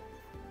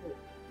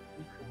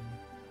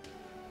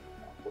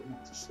put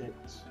that to 6.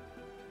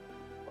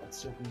 But I'd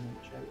still be an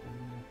inch out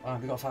anyway. Oh,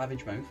 have you got a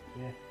 5-inch move?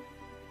 Yeah.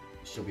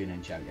 Still be an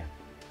inch out, yeah.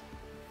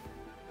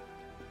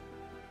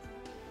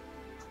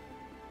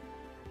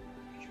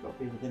 You've got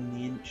to be within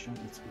the inch, don't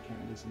you, to be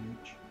counted as an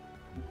inch.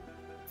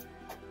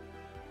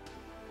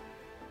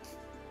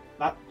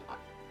 That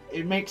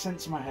makes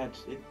sense in my head.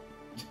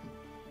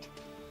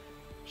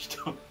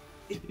 Stop.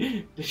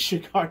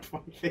 Disregard my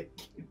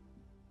thinking.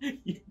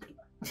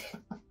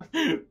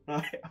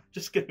 Right, I'm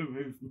just gonna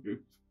move.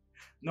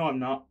 No, I'm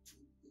not.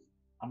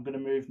 I'm gonna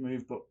move,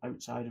 but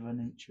outside of an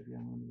inch of you.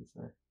 I'm gonna move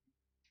there.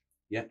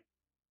 Yeah.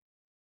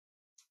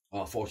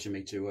 Oh, forcing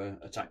me to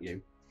attack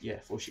you. Yeah,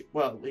 force you.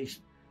 Well, at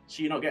least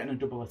so you're not getting a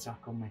double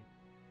attack on me.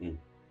 Mm.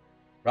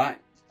 Right,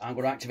 I'm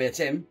gonna activate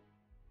him,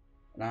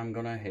 and I'm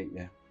gonna hit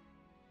you.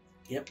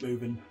 Yep,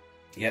 moving.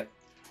 Yep.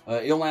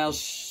 He only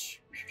has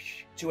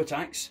 2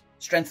 attacks.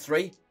 Strength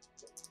 3.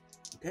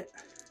 Okay.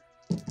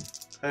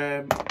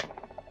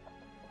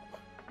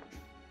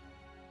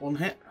 1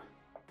 hit.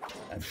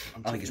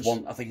 I think it's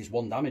 1. I think it's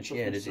 1 damage.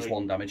 Yeah, it is. It's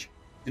 1 damage.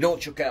 They don't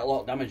chuck out a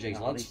lot of damage, these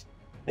lads.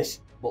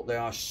 But they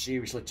are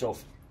seriously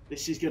tough.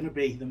 This is going to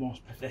be the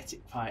most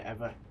pathetic fight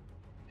ever,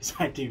 because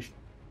I do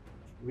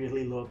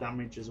really low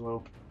damage as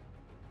well.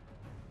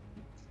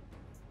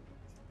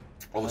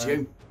 Over to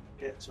you.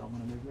 Okay, so I'm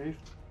going to move.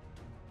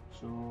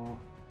 So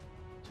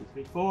 2,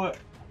 3, 4.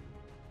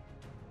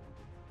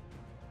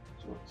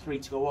 So 3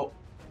 to go up,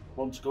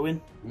 1 to go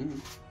in. Mm.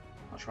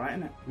 That's right,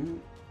 isn't it? Mm.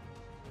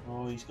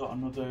 Oh, he's got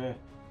another.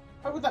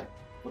 How would that?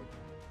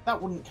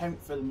 That wouldn't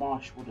count for the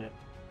marsh, would it?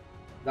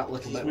 That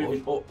little bit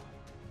moving up.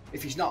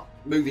 If he's not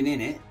moving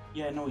in it.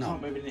 Yeah, no, he's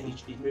not moving in it.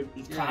 He's moving.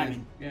 He's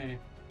climbing. Yeah.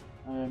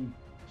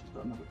 She's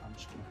got another. I'm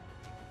just gonna.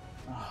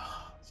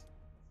 Ah,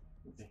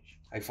 rubbish.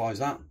 How far is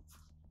that?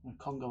 I'm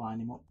gonna conga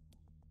line him up.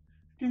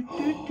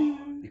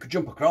 You could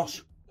jump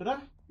across. Could I?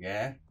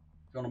 Yeah. If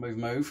you want to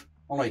move.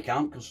 Oh no, you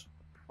can't because.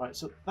 Right,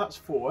 so that's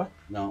 4.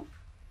 No,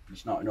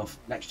 it's not enough.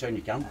 Next turn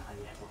you can. Yeah,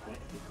 okay,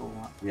 you call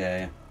that.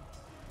 Yeah.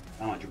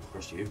 I might jump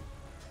across to you.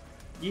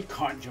 You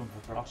can't jump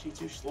across. You're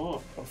too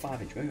slow. Got a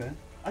 5-inch move, eh?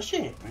 Has she?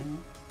 Yeah.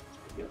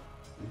 Good.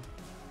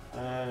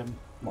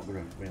 Not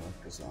going to really,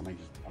 because I may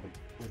just have it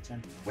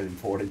within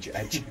 4-inch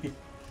edge.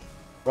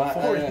 Right.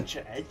 4-inch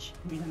edge?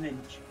 You mean an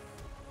inch?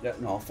 Yeah,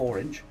 no,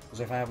 4-inch.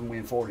 Because if I have them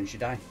within 4-inch, you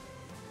die.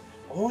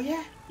 Oh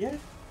yeah. I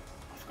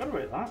forgot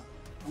about that.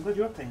 I'm glad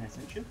you are paying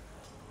attention.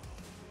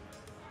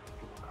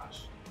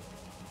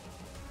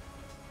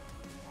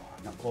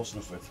 Not close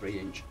enough for a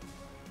 3-inch.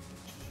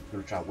 I'm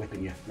going to try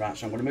whipping you. Right,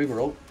 so I'm going to move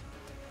her up.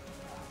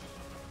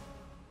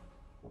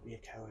 Don't be a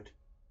coward.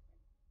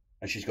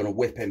 And she's going to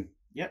whip him.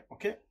 Yep,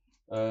 okay.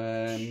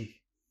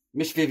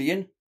 Miss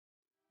Vivian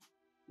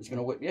is going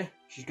to whip you.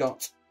 She's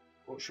got...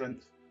 What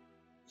strength?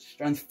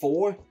 Strength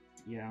 4.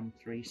 Yeah, I'm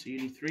 3, so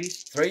you need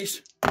 3s?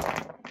 3s.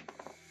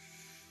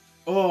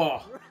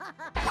 Oh!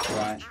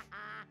 Right.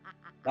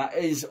 That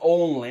is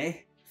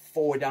only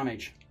 4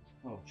 damage.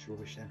 Oh, sure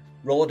wish then.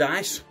 Roll a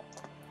dice.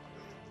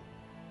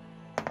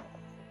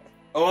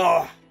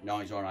 Oh! No,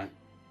 he's alright.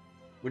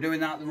 We're doing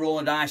that, the roll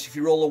a dice. If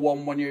you roll a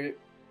 1 when you're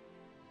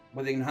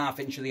within ½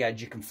 inch of the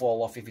edge, you can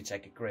fall off if you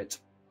take a crit.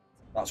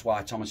 That's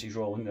why Thomas is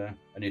rolling there.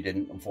 And he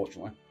didn't,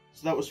 unfortunately.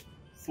 So that was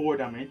 4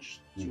 damage.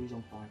 She was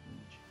on 5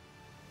 damage.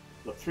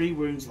 Got 3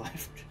 wounds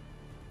left.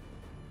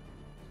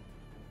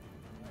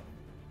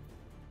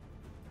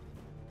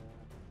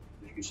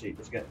 As you can see, it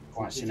does get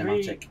quite 3,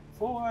 cinematic.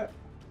 4.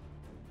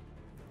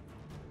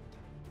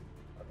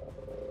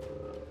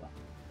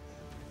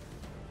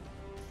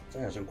 So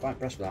I'm quite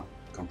impressed with that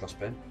contrast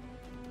pen.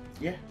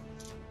 Yeah.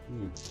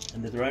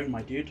 End of the round,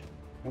 my dude.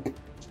 Nope.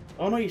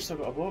 Oh no, you still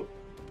got a bloke.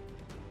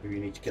 Who you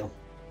need to kill?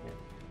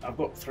 Yeah. I've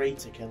got 3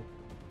 to kill.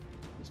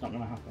 It's not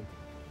going to happen.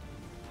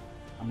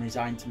 I'm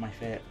resigned to my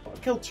fate. But I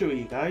killed 2 of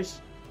you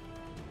guys.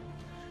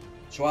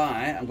 So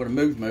I'm going to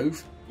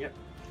move. Yep.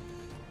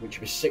 Which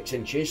was 6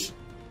 inches.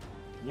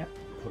 Yep.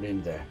 Put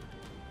in there.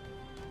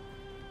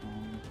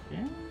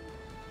 Yeah.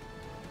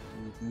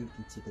 We've moved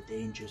into the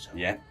danger zone.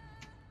 Yeah.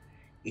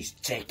 He's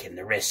taking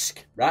the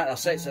risk. Right,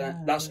 that's it. So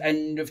that's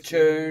end of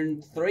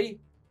turn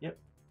 3. Yep.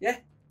 Yeah.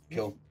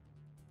 Cool.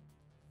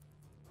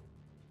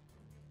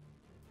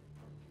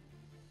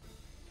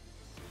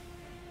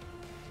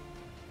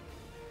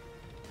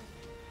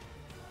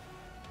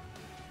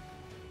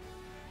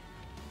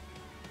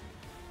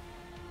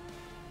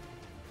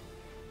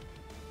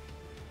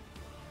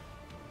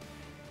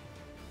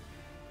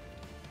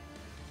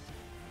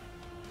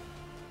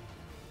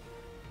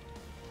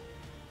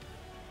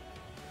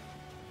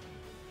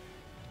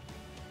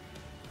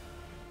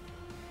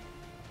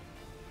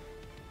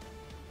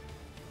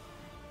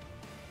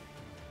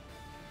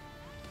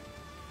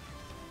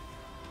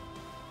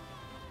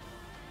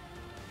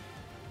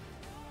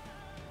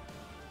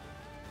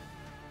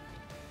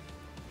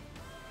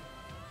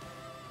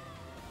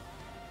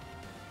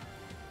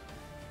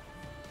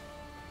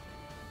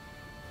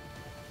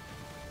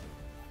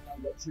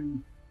 I've got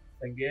 2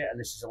 thing here, and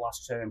this is the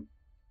last turn.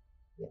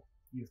 Yeah,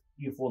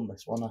 you've won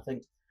this one, I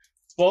think.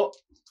 But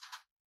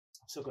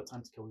I've still got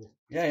time to kill you.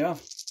 Yeah, you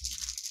have.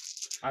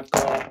 I've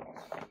got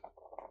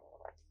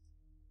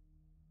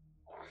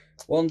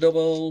 1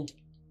 double,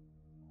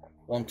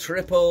 1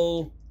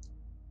 triple,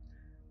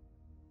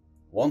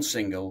 1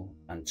 single,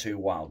 and 2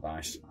 wild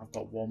dice. I've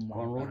got 1 Go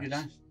on, roll wild your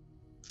dice. dice.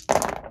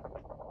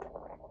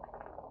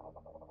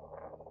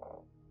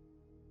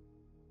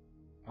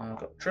 I've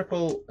got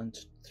triple and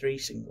 3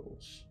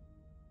 singles.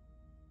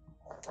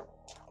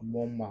 And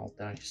 1 wild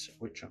dice,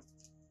 which I'm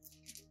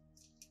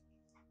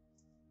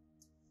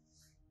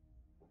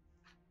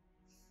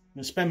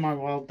going to spend my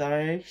wild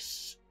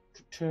dice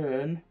to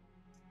turn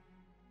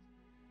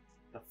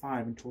the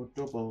 5 into a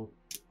double.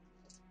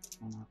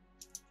 And I'll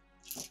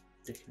stop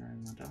dicking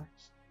around my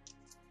dice.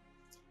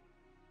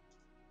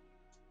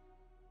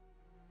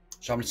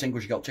 So how many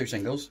singles you got? 2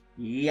 singles.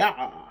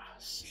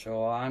 Yes!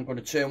 So I'm going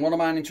to turn one of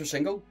mine into a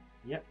single.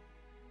 Yep.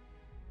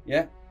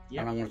 Yeah.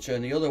 Yep. And I'm going to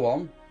turn the other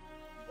one.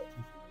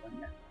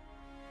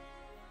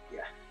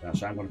 Yeah.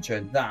 So I'm going to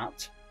turn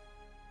that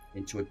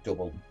into a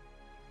double.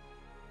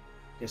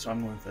 Okay, so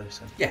I'm going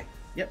first then. Yeah.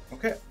 Yep,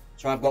 okay.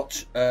 So I've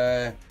got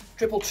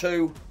triple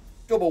 2,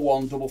 double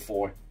 1, double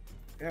 4.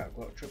 Yeah, I've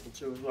got a triple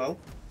 2 as well.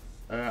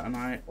 And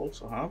I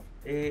also have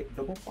a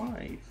double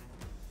 5.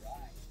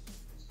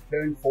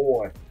 Turn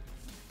 4.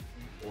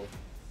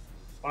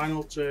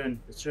 Final turn,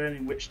 the turn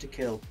in which to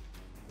kill.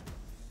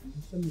 I'm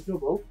going to spend the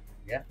double.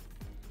 Yeah.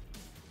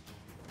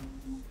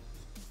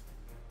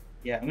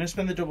 Yeah, I'm going to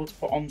spend the double to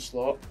put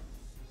onslaught.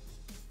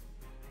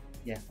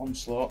 Yeah,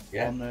 onslaught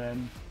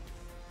on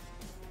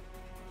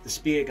the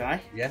spear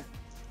guy. Yeah.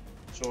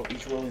 So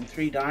he's rolling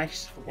 3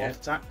 dice for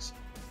both attacks.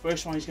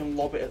 First one, he's going to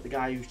lob it at the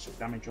guy who took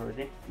damage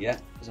already. Yeah.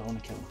 Because I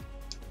want to kill him.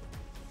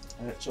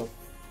 So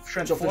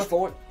strength Toughness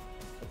 4.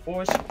 So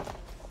 4s.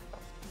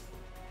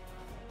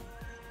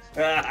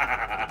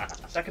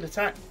 Second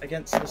attack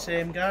against the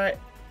same guy.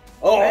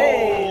 Oh!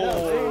 Hey,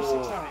 that'll do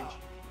 6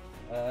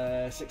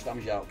 damage. 6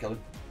 damage out, kill him.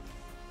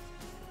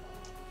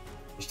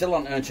 You still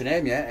haven't earned your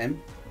name yet,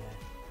 him.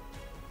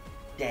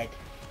 Dead.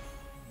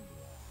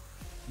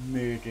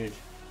 Murdered.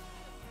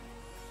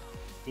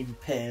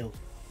 Impaled.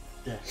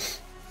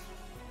 Death.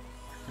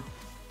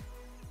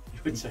 You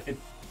would say.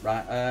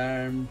 Right,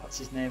 What's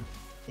his name?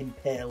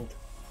 Impaled.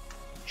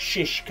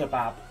 Shish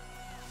kebab.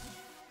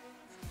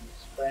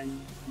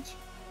 Spend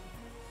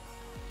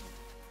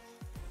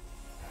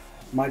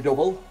my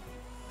double.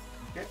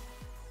 Okay.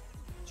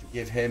 To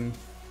give him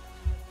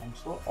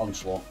Onslaught.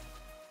 onslaught.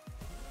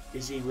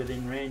 Is he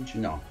within range?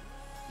 No.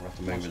 We'll have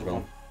to move as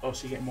well. Oh,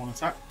 so you get 1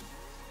 attack.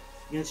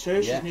 Against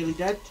her, she's nearly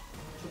dead.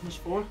 Toughness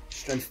 4.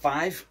 Strength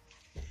 5.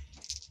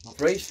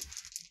 Freeze.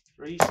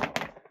 Freeze.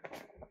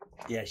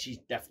 Yeah, she's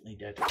definitely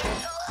dead.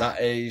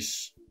 That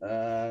is,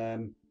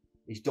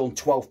 he's done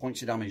 12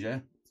 points of damage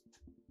there.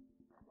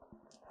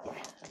 Yeah,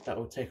 that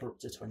will take her up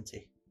to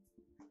 20.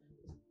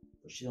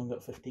 But she's only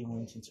got 15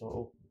 wounds in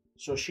total.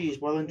 So she's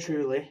well and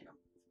truly.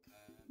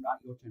 Right,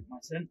 your turn. My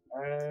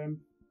turn.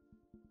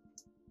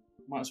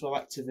 Might as well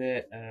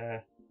activate.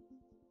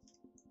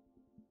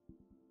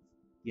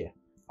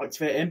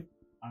 Activate him.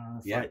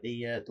 Fight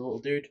the little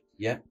dude.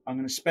 Yeah. I'm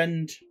going to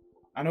spend.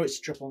 I know it's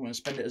a triple. I'm going to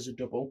spend it as a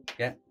double.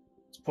 Yeah.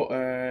 To put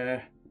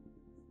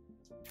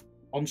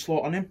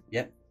onslaught on him.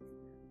 Yeah.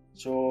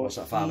 So what's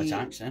that? 5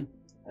 attacks then?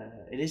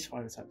 It is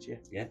 5 attacks. Yeah.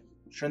 Yeah.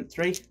 Strength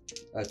 3.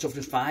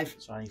 Toughness 5.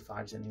 So I need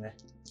 5s anyway.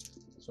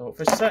 So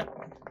first attack.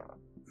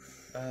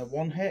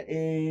 1 hit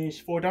is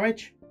 4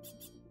 damage.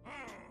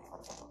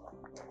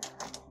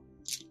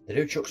 They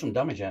do chuck some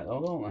damage out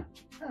though, don't they?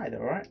 Aye, they're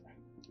alright.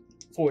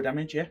 4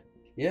 damage, yeah.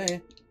 Yeah, yeah.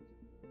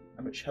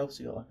 How much health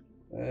you got left?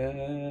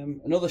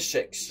 Another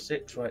 6.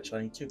 6, right, so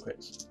I need 2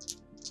 crits.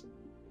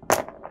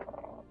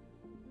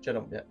 Which I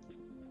don't get.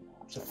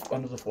 So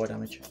another 4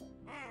 damage.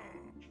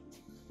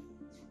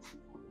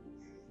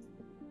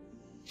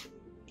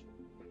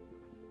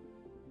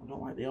 I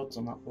don't like the odds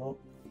on that blow.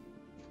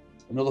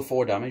 Another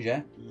 4 damage,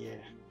 yeah?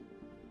 Yeah.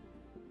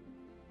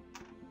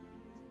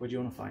 Where do you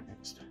want to fight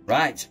next?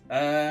 Right.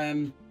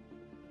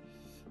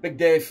 Big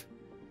Dave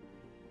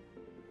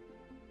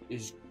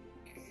is...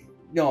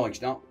 No,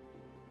 he's not.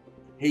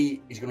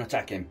 He is going to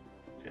attack him.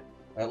 Okay.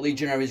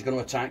 Legionary is going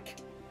to attack.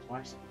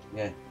 Twice?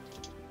 Yeah.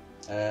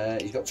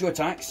 He's got 2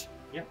 attacks.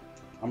 Yep.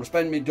 I'm going to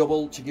spend my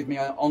double to give me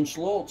an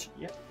onslaught.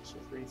 Yep, so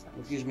 3 attacks.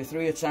 It gives me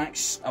 3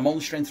 attacks. I'm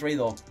only strength 3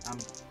 though. And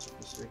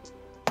toughness 3.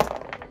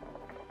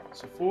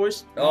 So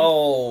 4s.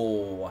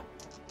 Oh!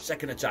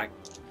 Second attack.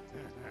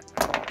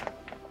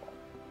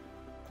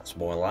 That's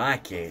more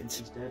like it.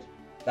 He's dead.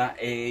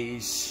 That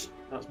is...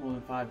 That's more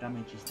than 5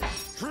 damage, he's dead.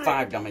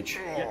 5 damage.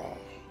 Yep.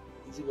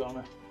 Easy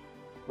goner.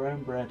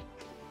 Brown bread.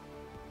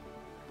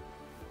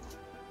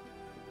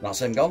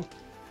 That's him gone.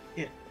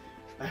 Yeah.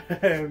 I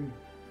think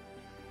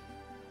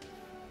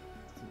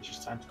it's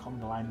just time to calm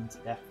the line into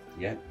death.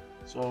 Yeah.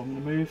 So I'm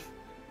going to move.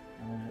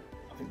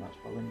 I think that's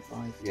probably only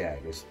 5. Yeah,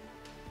 it is.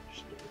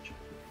 Just double check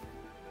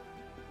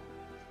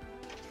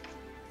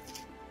it.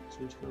 So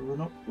he's going to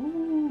run up.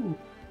 Ooh!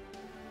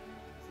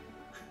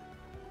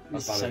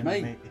 That's He's bad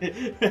the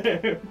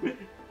as me.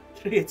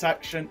 3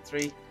 attack, strength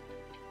 3,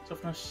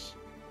 toughness.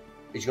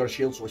 He's got a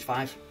shield, so it's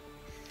 5.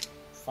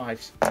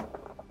 5s.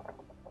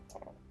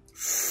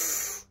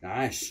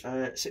 Nice.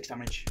 6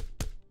 damage.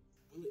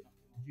 Did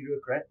you do a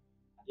crit?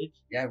 I did.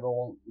 Yeah,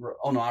 roll.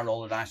 Oh no, I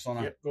rolled a dice on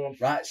her. Yep, go on.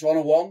 Right, so on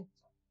a 1,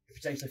 it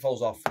potentially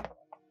falls off.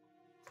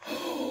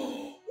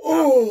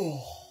 Oh!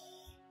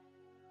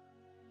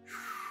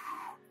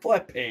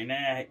 Flipping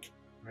heck.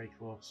 Very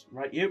close.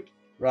 Right, you.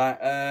 Right,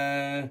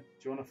 Do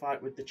you want to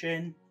fight with the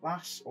chain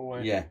lass or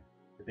yeah.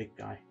 the big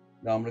guy?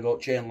 No, I'm going to go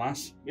chain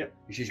lass. Yep.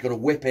 She's going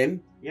to whip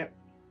him. Yep.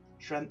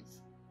 Strength.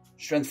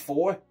 Strength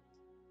 4.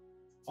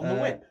 On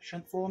the whip.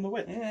 Strength 4 on the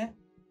whip. Yeah.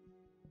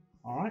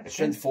 Alright. Okay.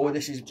 Strength 4,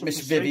 this is Toughness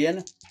Miss 3.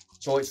 Vivian.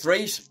 So it's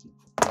 3s.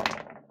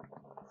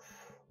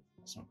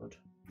 That's not good.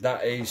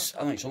 That is,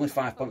 I think it's only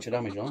 5 points of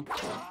damage, huh?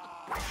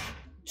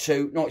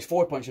 2, no, it's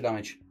 4 points of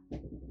damage.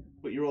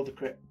 But you rolled the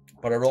crit.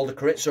 But I rolled a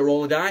crit, so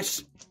roll a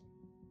dice.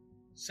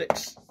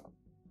 6.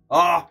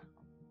 Ah!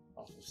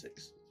 Also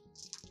 6.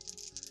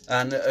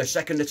 And a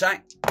second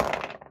attack.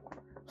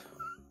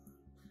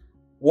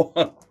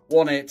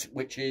 1 hit,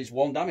 which is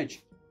 1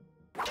 damage.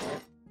 But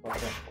I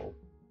don't fall.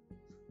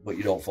 But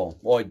you don't fall.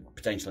 Or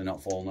potentially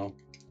not fall, no.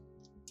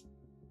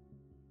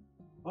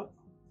 What?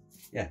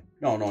 Yeah.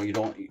 No, you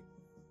don't.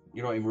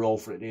 You don't even roll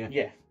for it, do you?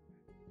 Yeah.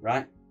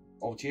 Right.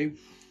 Over to you.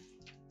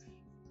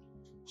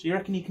 So you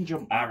reckon you can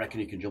jump? I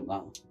reckon you can jump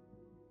that.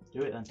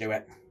 Do it then. Do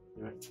it.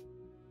 Do it.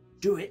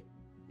 Do it.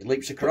 It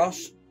leaps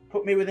across.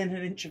 Put me within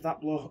an inch of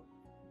that blow.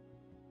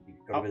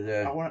 You've got to be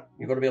there. I want.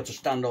 You've got to be able to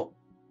stand up.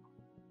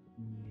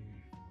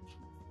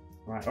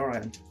 Right. All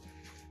right then.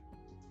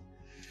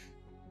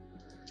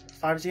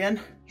 5's the end.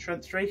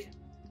 Strength 3.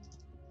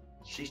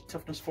 She's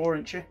toughness 4,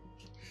 isn't she?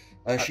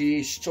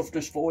 She's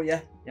toughness 4,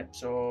 yeah. Yep.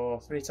 So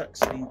 3 attacks,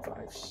 3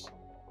 5s.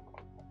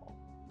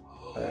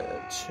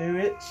 2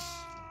 hits.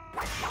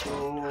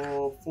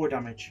 So 4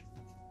 damage.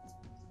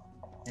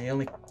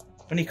 And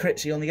when he crits,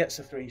 he only gets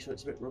a 3, so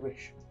it's a bit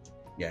rubbish.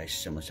 Yeah, it's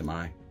similar to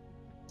mine.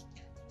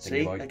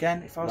 See,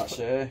 again, if I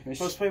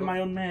was playing my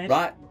Unmade.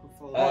 Right.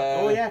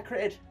 Oh yeah,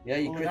 critted. Yeah,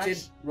 you Roll critted.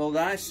 dice. Roll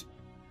dice.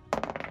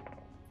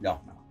 No.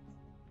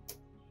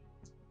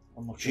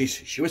 Unlucky.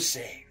 She was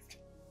saved.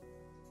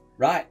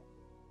 Right.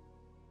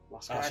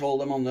 Last guy. Let's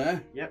hold them on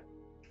there. Yep.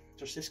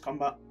 Just this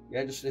combat.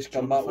 Yeah, just this Do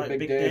you combat want with to fight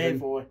Big Dave.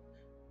 and- or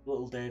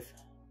Little Dave.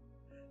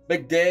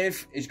 Big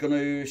Dave is going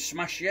to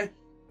smash you.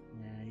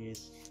 Yeah, he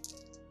is.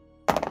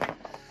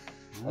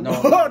 No,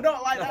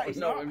 not like that. He's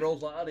no, not. he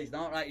rolls like that. He's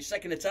not. Right, his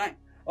second attack.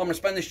 I'm going to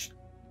spend this.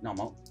 No, I'm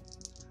not.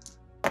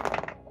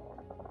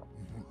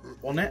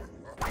 1 hit.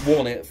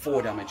 1 hit,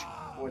 4 damage.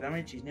 4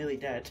 damage. He's nearly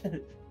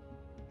dead.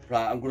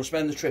 Right, I'm going to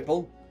spend the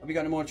triple. Have you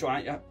got any more to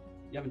write yet?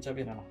 You haven't, have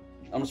you? No.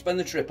 I'm going to spend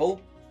the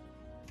triple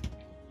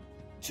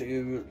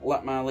to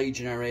let my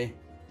legionary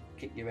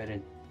kick your head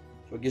in.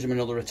 So it gives him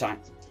another attack.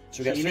 So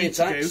we get 3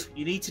 attacks.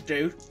 You need to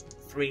do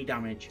 3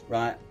 damage.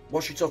 Right,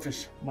 what's your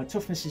toughness? My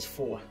toughness is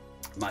 4.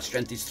 My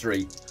strength is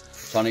 3.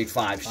 So I need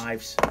 5s.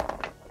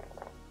 5s.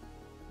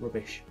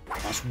 Rubbish.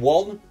 That's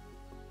 1.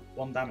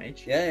 1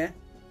 damage. Yeah.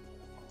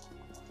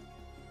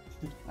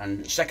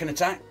 And second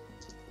attack.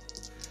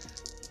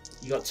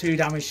 You got 2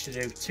 damage to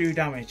do. 2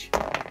 damage.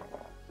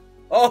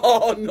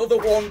 Oh, another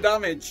 1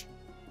 damage.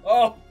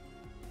 Oh.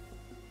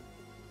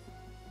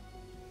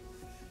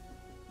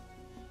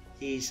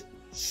 He's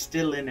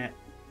still in it.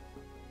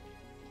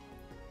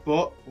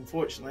 But,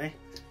 unfortunately,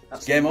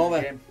 that's Game the end of the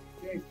over. game.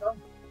 Game's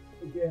done.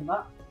 Good game,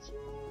 that.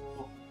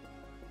 So,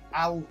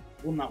 Al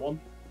won that one.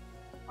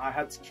 I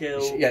had to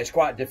kill... Yeah, it's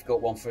quite a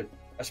difficult one, for,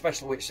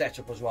 especially with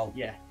setup as well.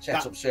 Yeah.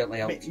 Setup certainly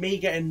helps. Me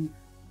getting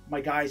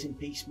my guys in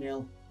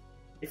piecemeal.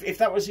 If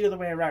that was the other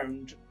way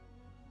around,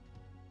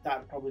 that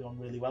would probably gone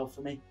really well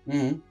for me.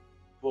 Mm-hmm.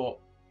 But,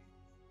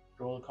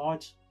 draw the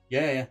cards.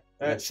 Yeah.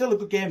 Still a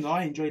good game though.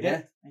 I enjoyed Yeah.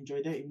 it. I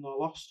enjoyed it even though I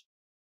lost.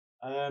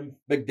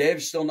 Big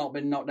Dave's still not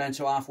been knocked down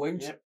to half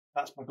wounds. Yep,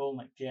 that's my goal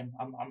next game.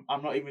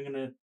 I'm not even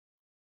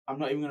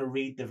gonna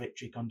read the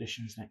victory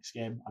conditions next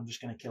game. I'm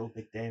just gonna kill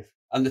Big Dave.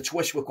 And the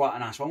twist were quite a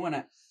nice one,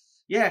 wasn't it?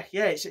 Yeah,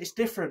 it's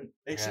different.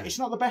 It's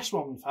not the best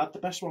one we've had. The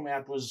best one we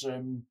had was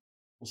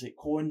it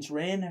Corn's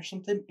Rain or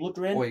something? Blood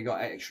Rain? Oh, you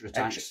got extra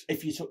attacks.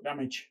 If you took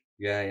damage.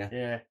 Yeah.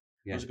 Yeah.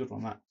 It was a good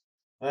one, that.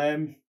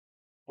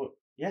 But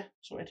yeah,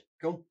 sorted.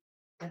 Cool.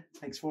 Yeah,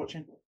 thanks for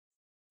watching. Right,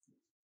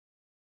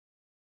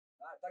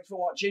 thanks for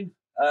watching.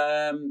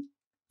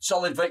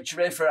 Solid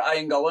victory for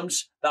Iron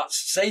Golems. That's,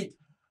 see,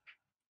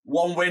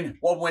 one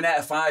win out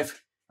of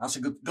 5. That's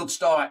a good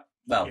start.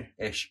 Well,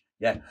 ish.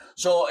 Yeah.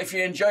 So if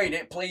you enjoyed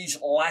it, please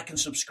like and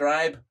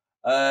subscribe.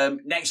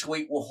 Next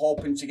week, we're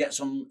hoping to get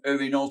some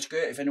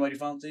Aeronautica, if anybody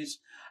fancies.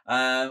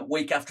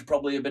 Week after,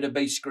 probably a bit of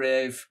Beast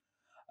Grave.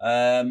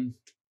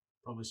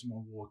 Probably some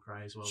more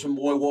WARCRY as well. Some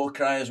more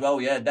WARCRY as well,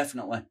 yeah,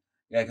 definitely.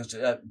 Yeah, because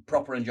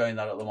proper enjoying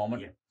that at the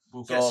moment. Yeah,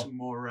 we'll get some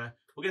more.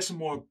 We'll get some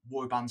more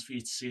war bands for you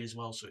to see as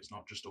well, so it's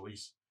not just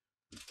always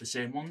the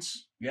same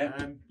ones.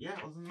 Yeah. Yeah.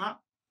 Other than that,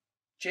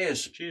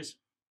 cheers. Cheers.